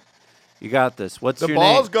got it. You got this. What's The your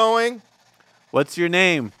ball's name? going. What's your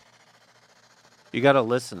name? You gotta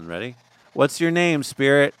listen. Ready? What's your name,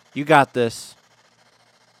 Spirit? You got this.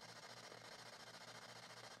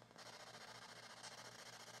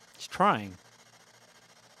 He's trying.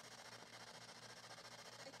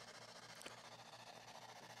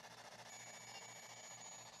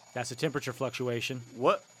 That's a temperature fluctuation.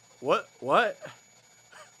 What? What?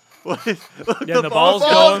 Look, Yeah, the ball's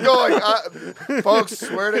going. Folks,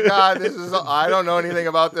 swear to God, this is. I don't know anything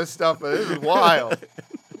about this stuff, but this is wild.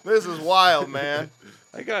 This is wild, man.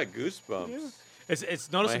 I got goosebumps.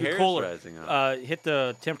 It's noticeably hair's cooler. rising up. Hit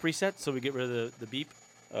the temp reset so we get rid of the beep.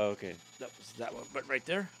 Oh, okay. That was that one, but right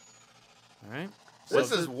there. All right.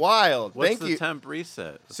 This is wild. What's Thank the you. temp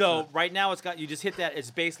reset? What's So right now it's got you just hit that it's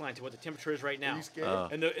baseline to what the temperature is right now. Are you scared? Oh.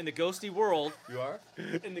 In the ghosty world, You are?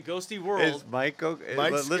 in the ghosty world, Is Mike okay?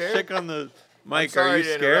 Mike's Let's scared? check on the Mike. I'm sorry Are you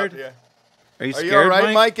to interrupt scared? Are you Are scared, you all right,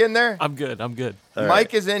 Mike? Mike, in there? I'm good. I'm good. All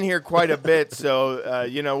Mike is in here quite a bit, so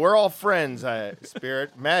we're all friends.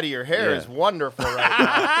 Spirit, Matty, your hair Yeah. is wonderful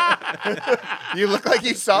right now. You look like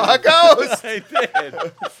you saw a ghost. I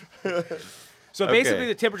did. So Okay. basically,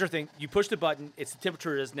 the temperature thing, you push the button, it's the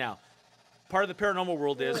temperature it is now. Part of the paranormal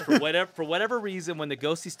world is, for whatever reason, when the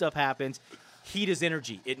ghosty stuff happens, heat is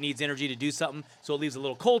energy. It needs energy to do something, so it leaves a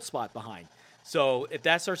little cold spot behind. So if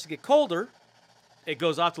that starts to get colder, it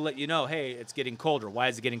goes off to let you know, hey, it's getting colder. Why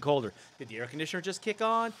is it getting colder? Did the air conditioner just kick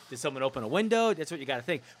on? Did someone open a window? That's what you got to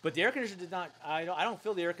think. But the air conditioner did not. I don't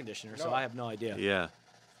feel the air conditioner, so I have no idea. Yeah.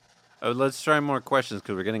 Let's try more questions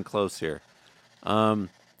because we're getting close here.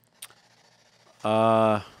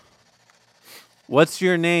 What's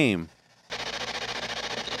your name?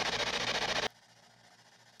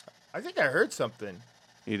 I think I heard something.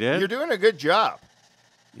 You did? You're doing a good job.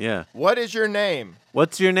 Yeah. What is your name?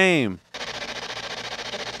 What's your name?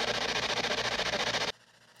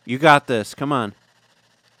 You got this. Come on.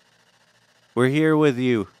 We're here with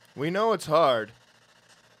you. We know it's hard.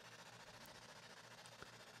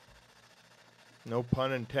 No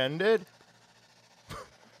pun intended.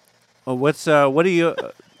 Oh, what do you?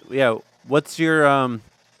 What's your?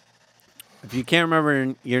 If you can't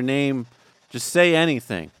remember your name, just say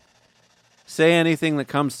anything. Say anything that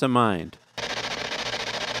comes to mind.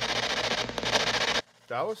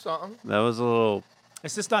 That was something. That was a little.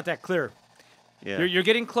 It's just not that clear. Yeah. You're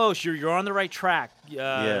getting close. You're on the right track.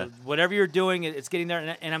 Yeah. Whatever you're doing, it's getting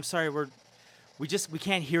there. And I'm sorry, we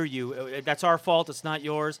can't hear you. That's our fault. It's not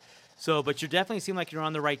yours. So, but you definitely seem like you're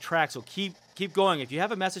on the right track. So keep going. If you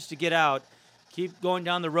have a message to get out, keep going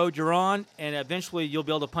down the road you're on, and eventually you'll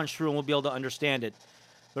be able to punch through and we'll be able to understand it.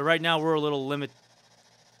 But right now we're a little limited.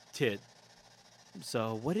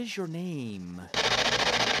 So, what is your name?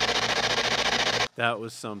 That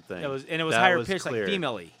was something. It was That higher was pitched, like clear.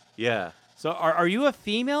 female-y. Yeah. So are you a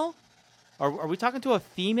female? Are we talking to a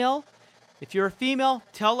female? If you're a female,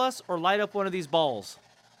 tell us or light up one of these balls.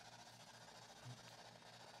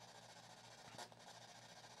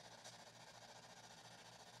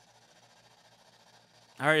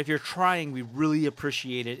 All right, if you're trying, we really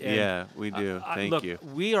appreciate it. And, Yeah, we do. Thank look, you.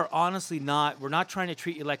 we are honestly we're not trying to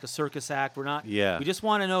treat you like a circus act. We're not. Yeah. We just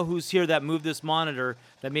want to know who's here that moved this monitor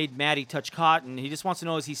that made Matty touch cotton. He just wants to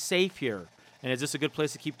know, is he safe here? And is this a good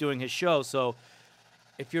place to keep doing his show? So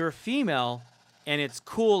if you're a female and it's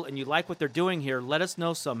cool and you like what they're doing here, let us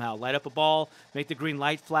know somehow. Light up a ball, make the green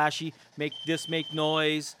light flashy, make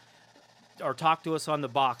noise, or talk to us on the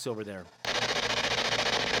box over there.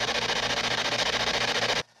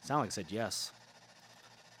 Sound like I said yes.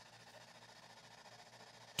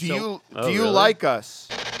 Do So- you Oh, do you really? like us?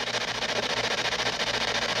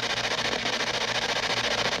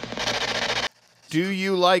 Do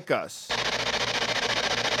you like us?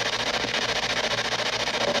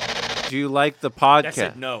 Do you like the podcast? That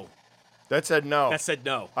said no. That said no. That said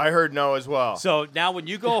no. I heard no as well. So now when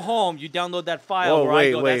you go home, you download that file Whoa, where wait,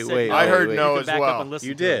 I go, wait, that said wait, no. I heard wait. no You as can back well. up and listen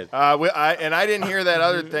You to it. did. And I didn't hear that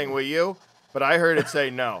other thing with you, but I heard it say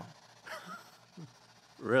no.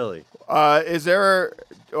 Really? Is there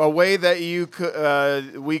a way that you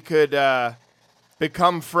could we could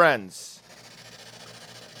become friends?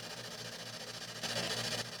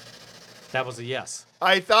 That was a yes.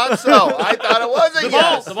 I thought so. I thought it was a The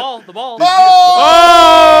yes. ball, the ball.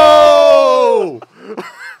 Oh!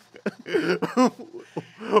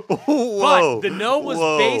 But the no was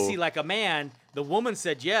Whoa. basically like a man. The woman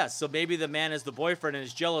said yes, so maybe the man is the boyfriend and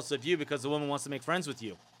is jealous of you because the woman wants to make friends with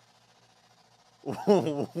you.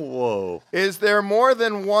 Whoa. Is there more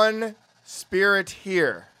than one spirit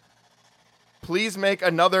here? Please make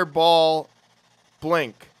another ball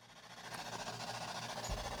blink.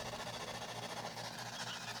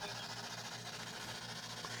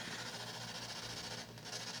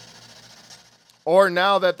 Or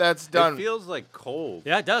now that that's done. It feels like cold.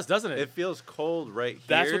 Yeah, it does, doesn't it? It feels cold right here.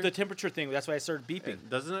 That's what the temperature thing. That's why I started beeping.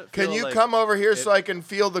 Doesn't it feel Can you like come over here so I can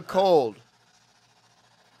feel the cold?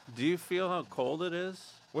 Do you feel how cold it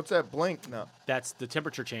is? What's that blink now? That's the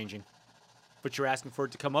temperature changing. But you're asking for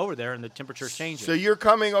it to come over there, and the temperature's changing. So you're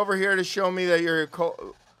coming over here to show me that you're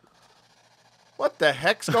cold. What the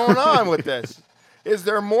heck's going on with this? Is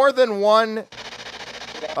there more than one?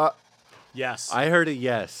 Yes. I heard a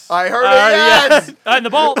yes. I heard a yes. And the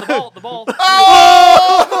ball. Oh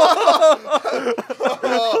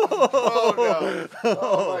no!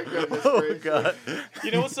 Oh my goodness gracious! God.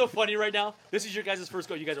 You know what's so funny right now? This is your guys' first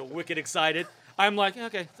go. You guys are wicked excited. I'm like,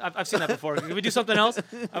 okay, I've seen that before. Can we do something else?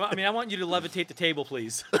 I want you to levitate the table,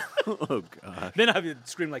 please. Oh God. Then I would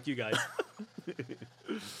scream like you guys.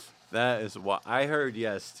 That is what I heard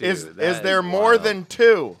yes too. Is That there more wild. than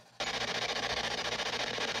two?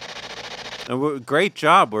 And great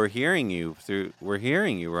job. We're hearing you. We're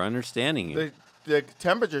hearing you. We're understanding you. The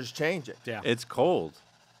temperature's changing. Yeah. It's cold.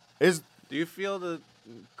 Do you feel the...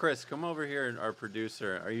 Chris, come over here, our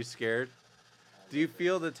producer. Are you scared? Do you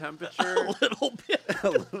feel the temperature? A little bit. A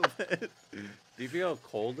little bit. Do you feel how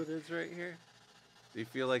cold it is right here? Do you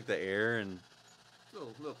feel like the air and... It's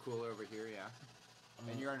a little cooler over here, yeah.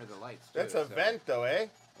 And you're under the lights, too. That's a vent, though, eh?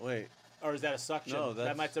 Wait. Or is that a suction? No,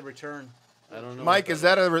 that might be a return. I don't know. Mike, is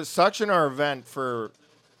that a suction or a vent for...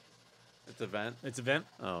 It's a vent? It's a vent?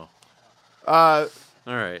 Oh. All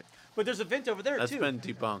right. But there's a vent over there, That's too. been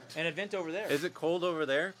debunked. And a vent over there. Is it cold over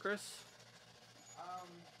there, Chris?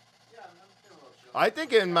 I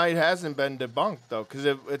think it hasn't been debunked, though, because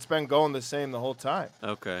it's been going the same the whole time.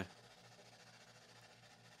 Okay.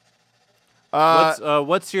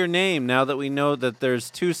 What's your name now that we know that there's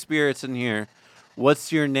 2 spirits in here?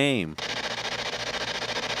 What's your name?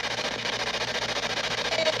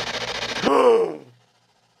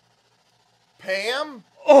 Pam?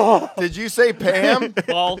 Oh! Did you say Pam?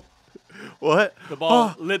 Ball. What? The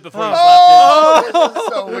ball lit before you slept in. This is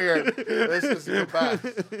so weird. This is the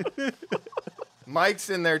best. Mike's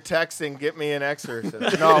in there texting, get me an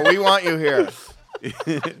exorcist. No, we want you here.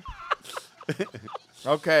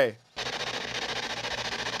 Okay.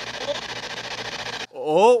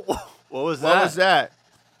 Oh, what was that? What was that?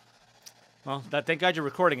 Well, thank God you're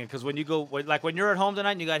recording it, because when you go, when you're at home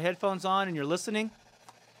tonight and you got headphones on and you're listening,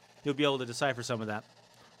 you'll be able to decipher some of that.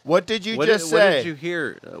 What did you just say? What did you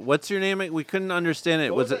hear? What's your name? We couldn't understand it.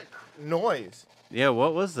 What was it noise? Yeah,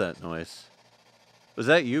 what was that noise? Was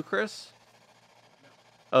that you, Chris?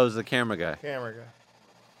 Oh, it was the camera guy. Camera guy.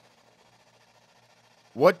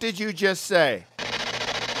 What did you just say?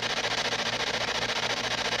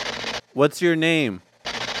 What's your name?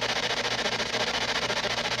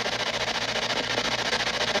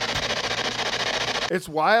 It's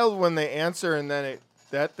wild when they answer and then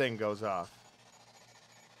that thing goes off.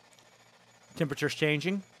 Temperature's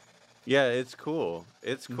changing? Yeah, it's cool.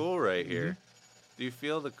 It's cool right here. Do you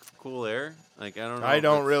feel the cool air? Like, I don't know. I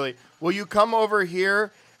don't really. Will you come over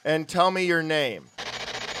here and tell me your name?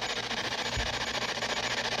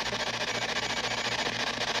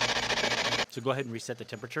 So go ahead and reset the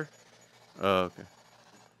temperature. Oh, okay.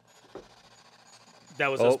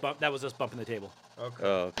 That was us bumping the table. Okay.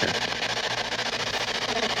 Oh, okay.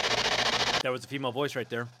 That was a female voice right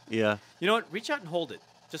there. Yeah. You know what? Reach out and hold it.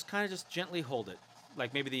 Just gently hold it.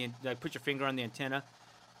 Like maybe put your finger on the antenna,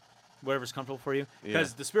 whatever's comfortable for you.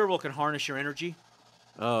 Because the spirit world can harness your energy.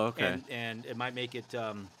 Oh, okay. And it might make it.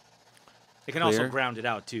 It can also ground it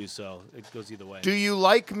out too, so it goes either way. Do you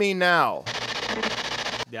like me now?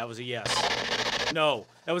 That was a yes. No.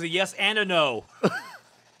 That was a yes and a no.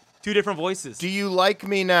 2 different voices. Do you like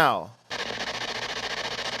me now?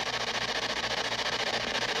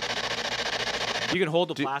 You can hold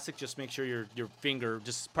the plastic. Just make sure your finger,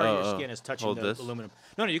 just part of your skin is touching the aluminum.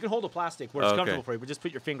 No, you can hold the plastic where it's comfortable for you, but just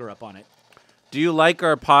put your finger up on it. Do you like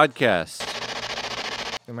our podcast?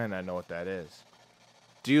 You might not know what that is.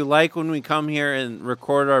 Do you like when we come here and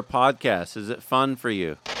record our podcast? Is it fun for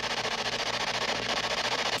you?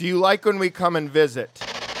 Do you like when we come and visit?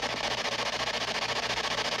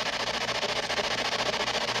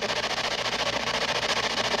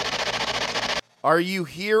 Are you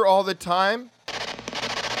here all the time?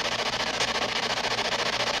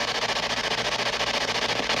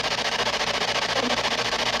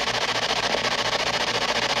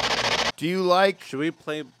 Do you like? Should we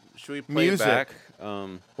play music? back?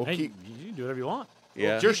 Hey, you can do whatever you want.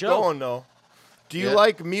 Yeah. Just going though. Do you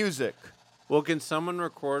like music? Well, can someone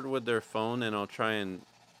record with their phone and I'll try and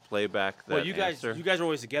play back that Well, you guys answer? are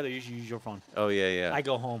always together. You should use your phone. Oh yeah. I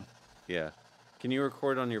go home. Yeah. Can you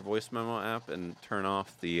record on your voice memo app and turn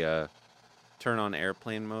off the turn on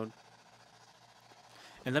airplane mode?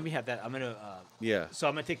 And let me have that. I'm gonna. Yeah. So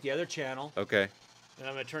I'm gonna take the other channel. Okay. And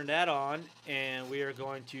I'm gonna turn that on, and we are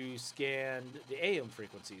going to scan the AM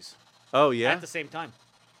frequencies. Oh yeah. At the same time.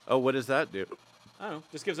 Oh, what does that do? I don't know.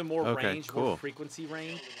 Just gives them more range, more frequency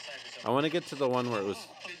range. I want to get to the one where it was.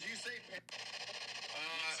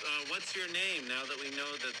 What's your name? Now that we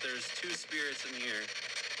know that there's 2 spirits in here,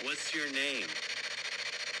 what's your name?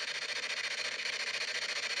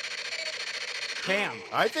 Pam.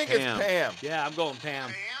 I think it's Pam. Yeah, I'm going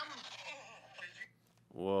Pam.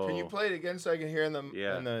 Whoa. Can you play it again so I can hear in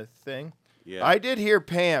the thing? Yeah. I did hear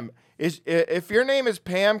Pam. If your name is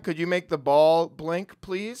Pam, could you make the ball blink,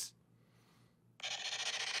 please?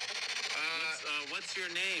 What's your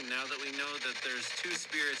name? Now that we know that there's 2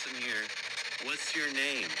 spirits in here, what's your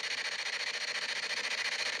name?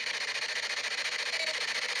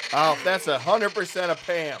 Oh, that's 100% a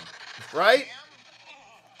Pam, right?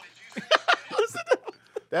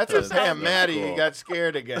 That's a Pam. Maddie, cool. you got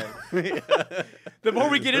scared again. The more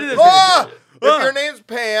we get into this, Oh! If your name's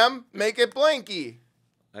Pam, make it blanky.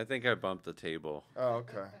 I think I bumped the table. Oh,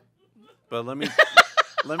 okay. But let me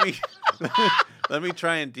let me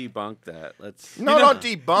try and debunk that. Let's don't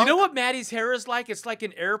debunk. You know what Maddie's hair is like? It's like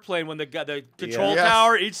an airplane when the control Yes.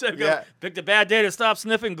 tower each side goes, Yeah. picked a bad day to stop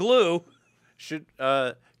sniffing glue. Should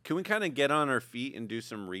can we kind of get on our feet and do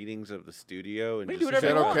some readings of the studio and We just do whatever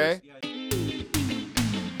Is that you want. okay?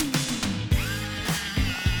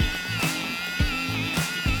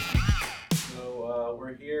 So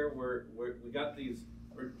we're here. We got these.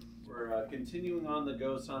 We're continuing on the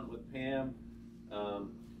ghost hunt with Pam.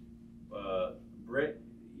 Britt,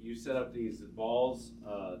 you set up these balls.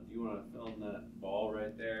 Do you want to film that ball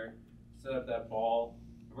right there? Set up that ball.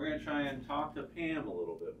 We're gonna try and talk to Pam a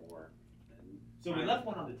little bit more. So we left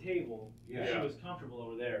one on the table. Yeah. She was comfortable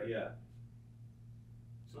over there. Yeah.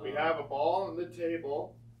 So we have a ball on the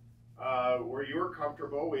table where you were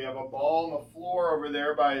comfortable. We have a ball on the floor over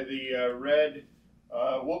there by the red,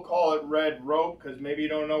 we'll call it red rope because maybe you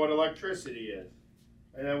don't know what electricity is.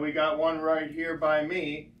 And then we got one right here by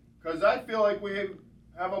me because I feel like we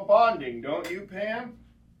have a bonding, don't you, Pam?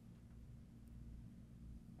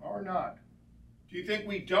 Or not? Do you think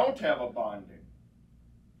we don't have a bonding?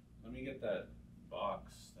 Let me get that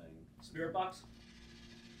box thing. Spirit box?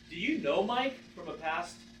 Do you know Mike from a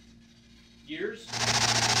past years?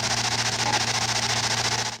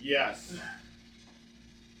 Yes.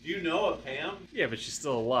 Do you know a Pam? Yeah, but she's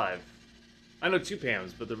still alive. I know 2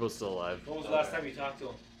 Pams, but they're both still alive. When was the last time you talked to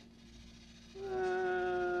him?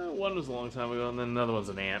 One was a long time ago, and then another one's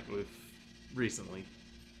an aunt with recently.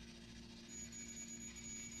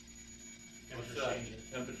 Temperature changing.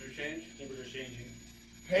 Temperature change? Temperature changing.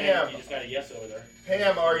 Pam, You just got a yes over there.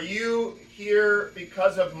 Pam, are you here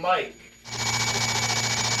because of Mike?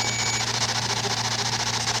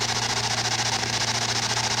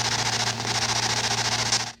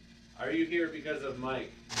 Are you here because of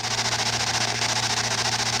Mike?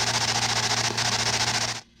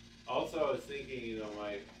 Also, I was thinking,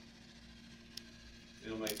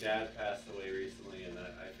 my dad passed away recently, and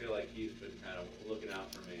I feel like he's been kind of looking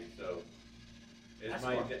out for me. So,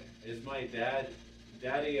 is my dad,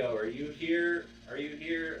 Daddy-O, are you here? Are you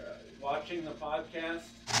here watching the podcast?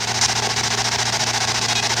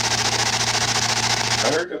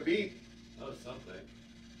 I heard a beep. Oh, something.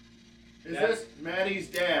 Is this Maddie's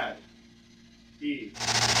dad?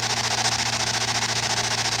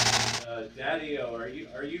 Daddy-O, are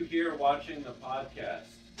you here watching the podcast?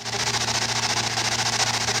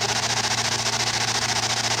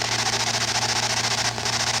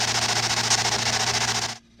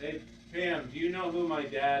 Hey, Pam, do you know who my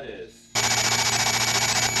dad is?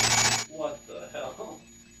 What the hell?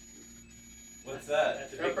 What's that?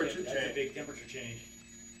 That's a Temperature That's a change. big temperature change.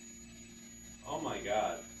 Oh my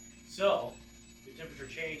god. So, the temperature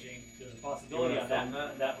changing, there's a possibility You on wanna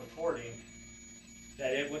film that recording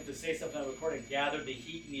that it went to say something on the recording, gathered the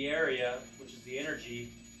heat in the area, which is the energy,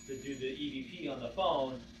 to do the EVP on the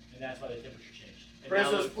phone, and that's why the temperature changed. And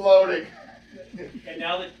Chris now is floating. and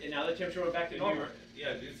now the temperature went back to normal.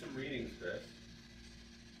 Yeah, do some readings, Chris.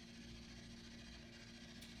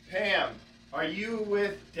 Pam, are you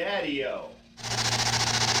with Daddy-O?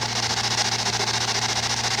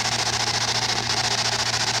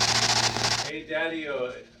 Hey,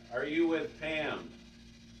 Daddy-O, are you with Pam?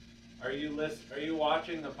 Are you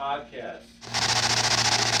watching the podcast?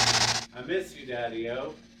 I miss you,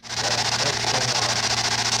 Daddy-O.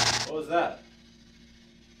 What was that?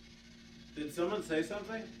 Did someone say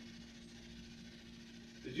something?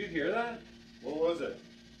 Did you hear that? What was it?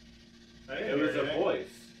 I didn't It hear was a anything. voice.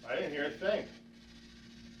 I didn't hear a thing.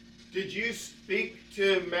 Did you speak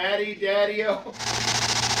to Maddie, Daddy-O?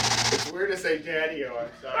 It's weird to say Daddy-O, I'm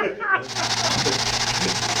sorry.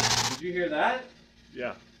 Did you hear that?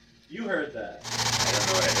 Yeah. You heard that. I don't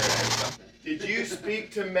know what I heard. Did you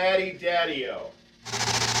speak to Maddie, Daddy-O?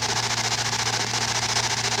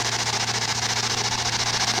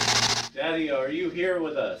 Daddy-O, are you here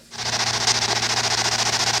with us?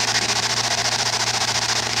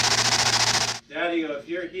 Daddy-O, if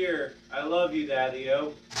you're here, I love you,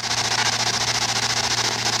 Daddy-O.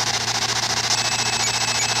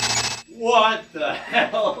 What the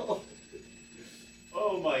hell?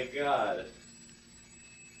 Oh my god.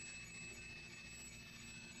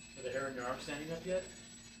 Are the hair on your arm standing up yet?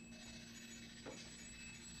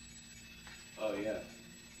 Oh yeah.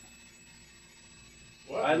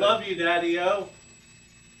 What I in the- love you, Daddy-O.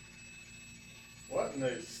 What in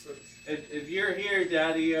the... If you're here,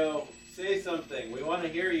 Daddy-O, say something. We want to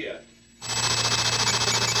hear you.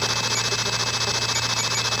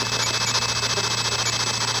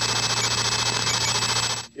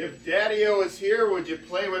 if Daddy-O is here, would you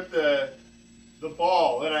play with the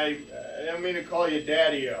ball? And I don't mean to call you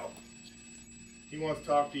Daddy-O. He wants to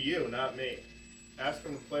talk to you, not me. Ask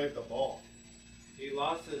him to play with the ball. He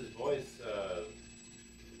lost his voice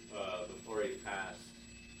before he passed,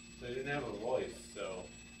 so he didn't have a voice. So,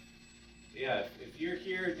 yeah, if you're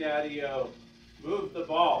here, Daddy-O, move the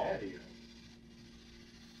ball. Daddy-O.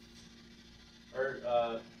 Or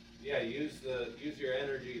use your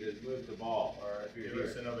energy to move the ball. Or if you're give here.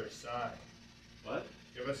 us another sign. What?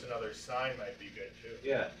 Give us another sign might be good too.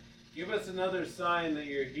 Yeah. Give us another sign that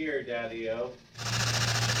you're here, Daddy-O.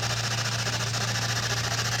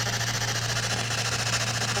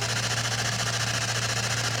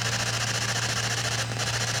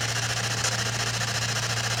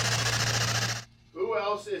 Who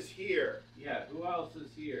else is here? Yeah, who else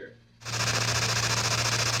is here?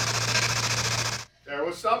 There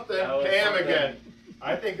was something. That was Pam something. again.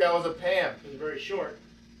 I think that was a Pam. It was very short.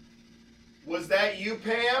 Was that you,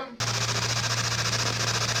 Pam?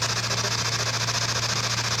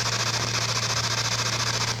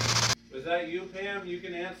 Was that you, Pam? You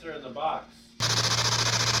can answer in the box.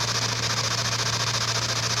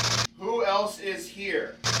 Who else is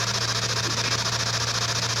here?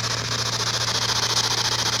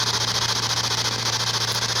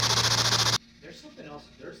 There's something else.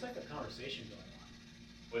 There's like a conversation going on.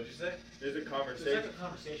 What'd you say? There's a There's conversation like a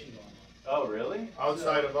conversation going on. Oh, really?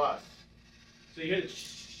 outside of us. So you hear the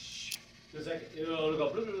shh. There's like it'll go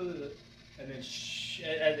blah, blah, blah, blah, and then shh,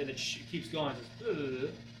 and then it keeps going. It's, blah, blah, blah,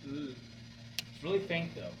 blah. It's really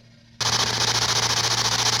faint though.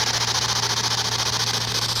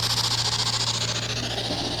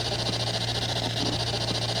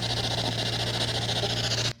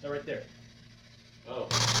 They're right there. Oh.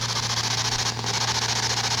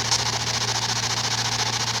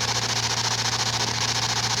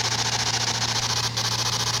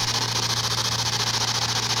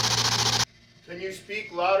 Can you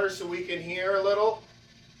speak louder so we can hear a little?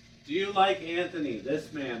 Do you like Anthony,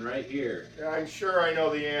 this man right here? Yeah, I'm sure I know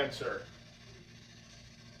the answer.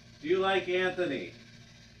 Do you like Anthony?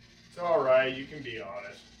 It's all right. You can be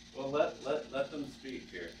honest. Well, let them speak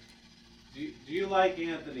here. Do you like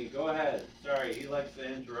Anthony? Go ahead. Sorry, he likes to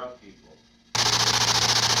interrupt people.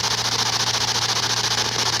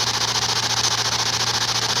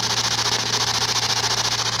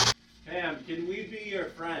 Pam, can we be your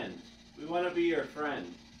friend? We want to be your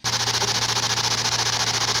friend.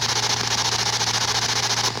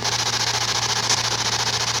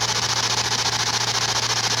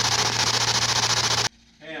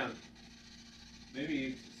 Pam, maybe you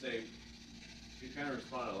could say, she kind of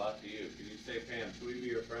responded a lot to you. Can you say, Pam, can we be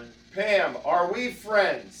your friend? Pam, are we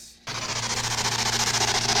friends?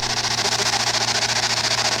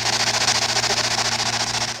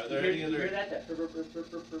 Are there any You other... hear that? That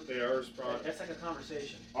They are responding. that's like a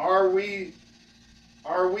conversation. Are we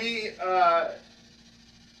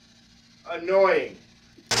annoying?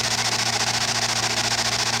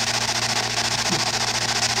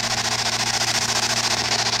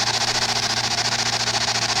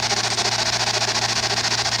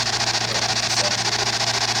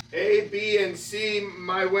 A, B, and C,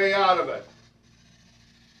 my way out of it.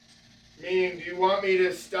 Meaning, do you want me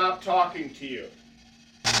to stop talking to you?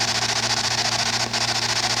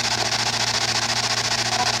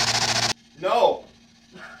 No.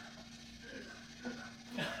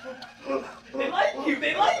 They like you.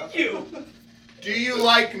 They like you. Do you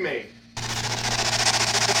like me?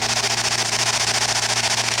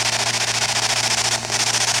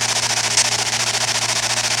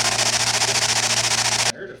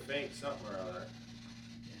 I heard a faint somewhere on there.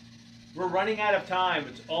 We're running out of time.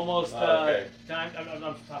 It's almost okay. time. I'm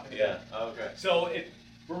talking. Yeah, okay. So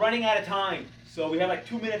we're running out of time. So we have like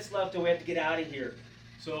 2 minutes left, and we have to get if out of here.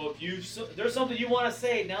 So if there's something you want to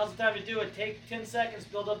say, now's the time to do it. Take 10 seconds,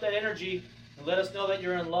 build up that energy, and let us know that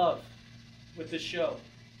you're in love with this show.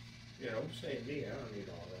 Yeah, don't say me. I don't need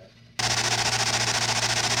all that.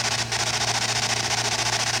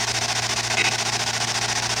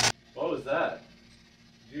 What was that?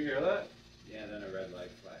 Did you hear that? Yeah, then a red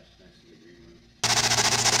light flashed next to the green one.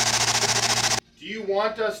 Do you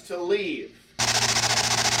want us to leave?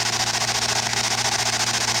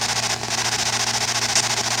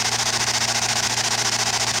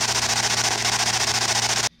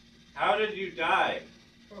 How did you die?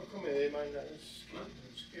 Oh, come here. They might not. It's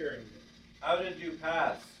scaring me. How did you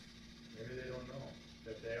pass? Maybe they don't know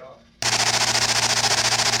that they are.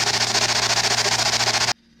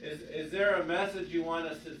 Is there a message you want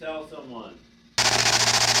us to tell someone?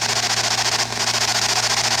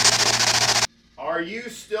 Are you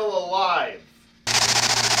still alive?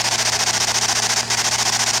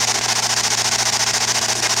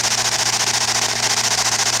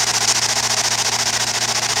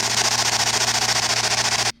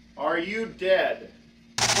 dead?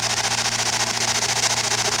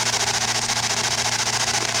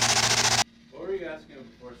 What were you asking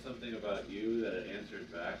before? Something about you that it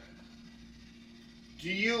answered back? Do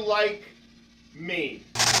you like me?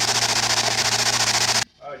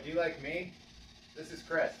 Oh, do you like me? This is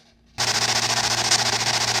Chris.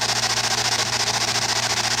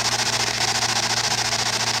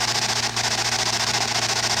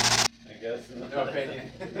 I guess. No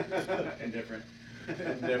opinion. Indifferent.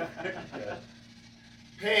 Yeah.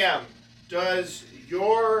 Pam, does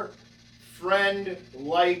your friend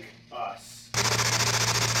like us?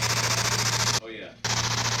 Oh yeah.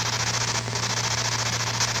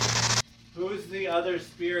 Who's the other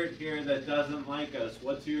spirit here that doesn't like us?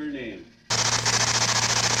 What's your name?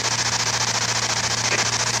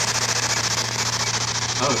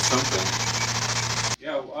 Oh, something.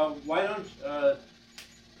 Yeah, why don't,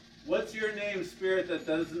 what's your name, spirit that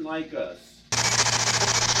doesn't like us?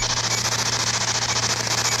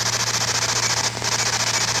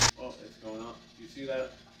 Oh, it's going off. You see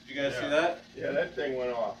that? Did you guys see that? Yeah, that thing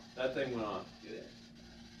went off. That thing went off. Yeah.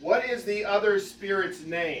 What is the other spirit's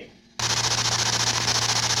name?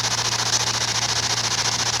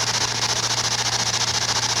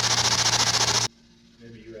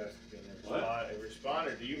 Maybe you ask again. I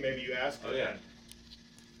responded to you. Maybe you ask again. Oh, yeah.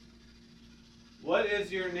 What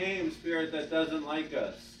is your name, spirit that doesn't like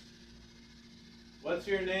us? What's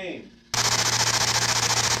your name?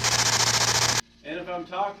 And if I'm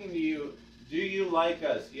talking to you, do you like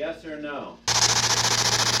us? Yes or no?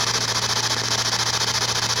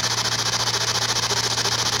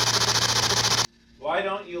 Why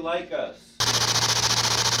don't you like us?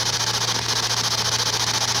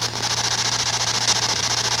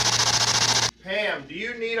 Pam, do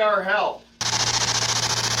you need our help?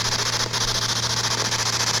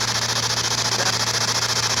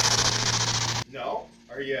 No?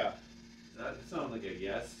 Or yeah? That sounds like a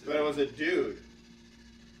yes. But it was a dude.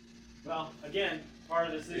 Well, again, part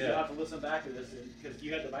of this is you'll have to listen back to this because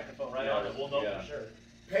you had the microphone right on it. We'll know for sure.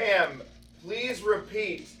 Pam, please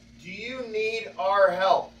repeat. Do you need our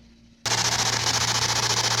help?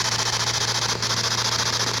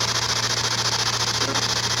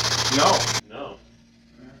 No. No.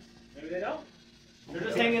 Maybe they don't. They're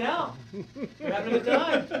just hanging out. They're having a good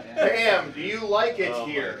time. Pam, do you like it Oh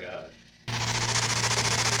here? my gosh.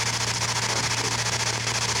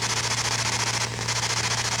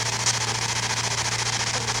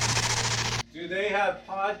 Do they have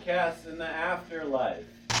podcasts in the afterlife?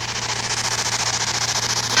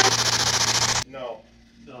 No.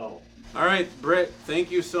 No. All right, Britt,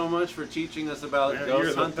 thank you so much for teaching us about Man, ghost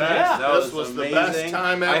you're the hunting. best. That This was amazing. the best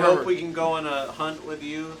time I ever. hope we can go on a hunt with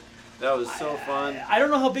you. That was so fun. I don't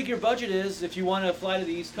know how big your budget is. If you want to fly to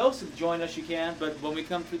the East Coast and join us, you can. But when we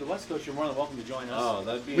come through the West Coast, you're more than welcome to join us. Oh,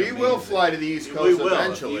 that'd be We amazing. will fly to the East We Coast will, if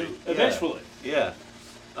eventually. you- Eventually. Yeah.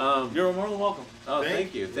 You're more than welcome. Oh,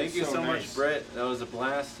 thank you. Thank you So so nice. much, Britt. That was a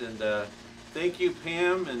blast. And thank you,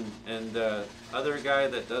 Pam, and other guy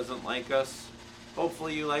that doesn't like us.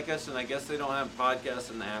 Hopefully you like us, and I guess they don't have podcasts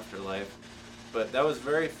in the afterlife. But that was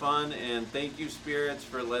very fun, and thank you, spirits,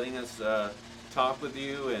 for letting us talk with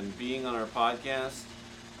you and being on our podcast.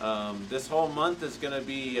 This whole month is going to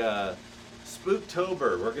be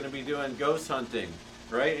Spooktober. We're going to be doing ghost hunting.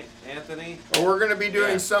 Right, Anthony? Or we're going to be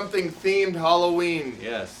doing something themed Halloween.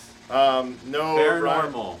 Yes. No.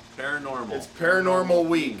 Paranormal. Paranormal. It's Paranormal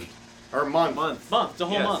Week. Or month. Month. Month. The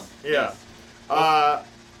whole Yes. month. Yeah.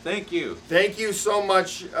 Thank you. Thank you so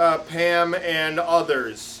much, Pam and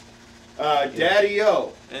others.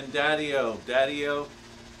 Daddy-O. And Daddy-O. Daddy-O,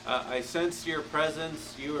 I sense your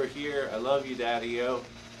presence. You are here. I love you, Daddy-O.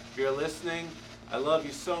 If you're listening, I love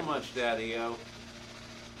you so much, Daddy-O.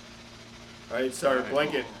 I started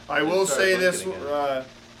blinking. I Just will started say this, blinking again.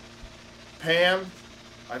 Pam.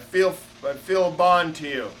 I feel a bond to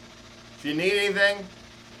you. If you need anything,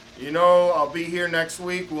 you know I'll be here next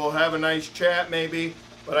week. We'll have a nice chat maybe,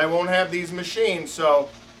 but I won't have these machines. So,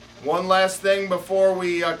 one last thing before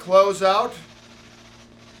we close out.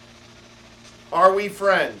 Are we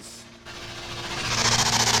friends?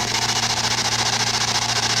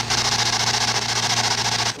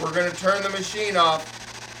 We're gonna turn the machine off.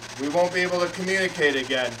 We won't be able to communicate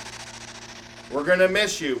again. We're gonna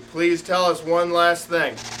miss you. Please tell us one last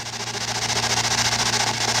thing.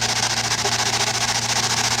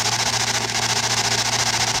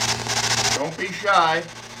 Don't be shy.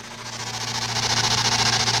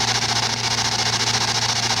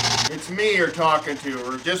 It's me you're talking to,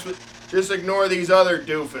 or just ignore these other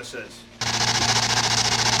doofuses.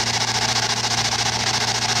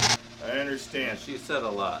 I understand. She said a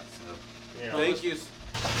lot, so Yeah. thank you.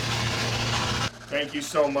 Thank you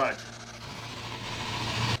so much.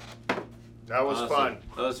 That was fun.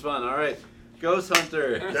 That was fun. All right. Ghost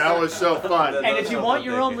Hunter. That was so fun. And if you want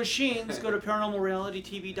your own machines, go to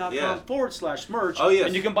paranormalrealitytv.com/merch. Oh, yes.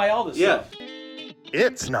 And you can buy all this stuff.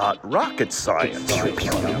 It's not rocket science.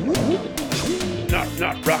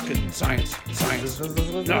 Not rocket science.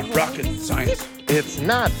 Not rocket science. It's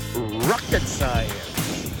not rocket science.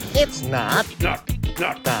 It's not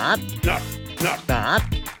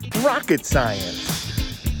rocket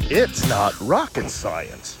science. It's not rocket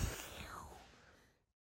science.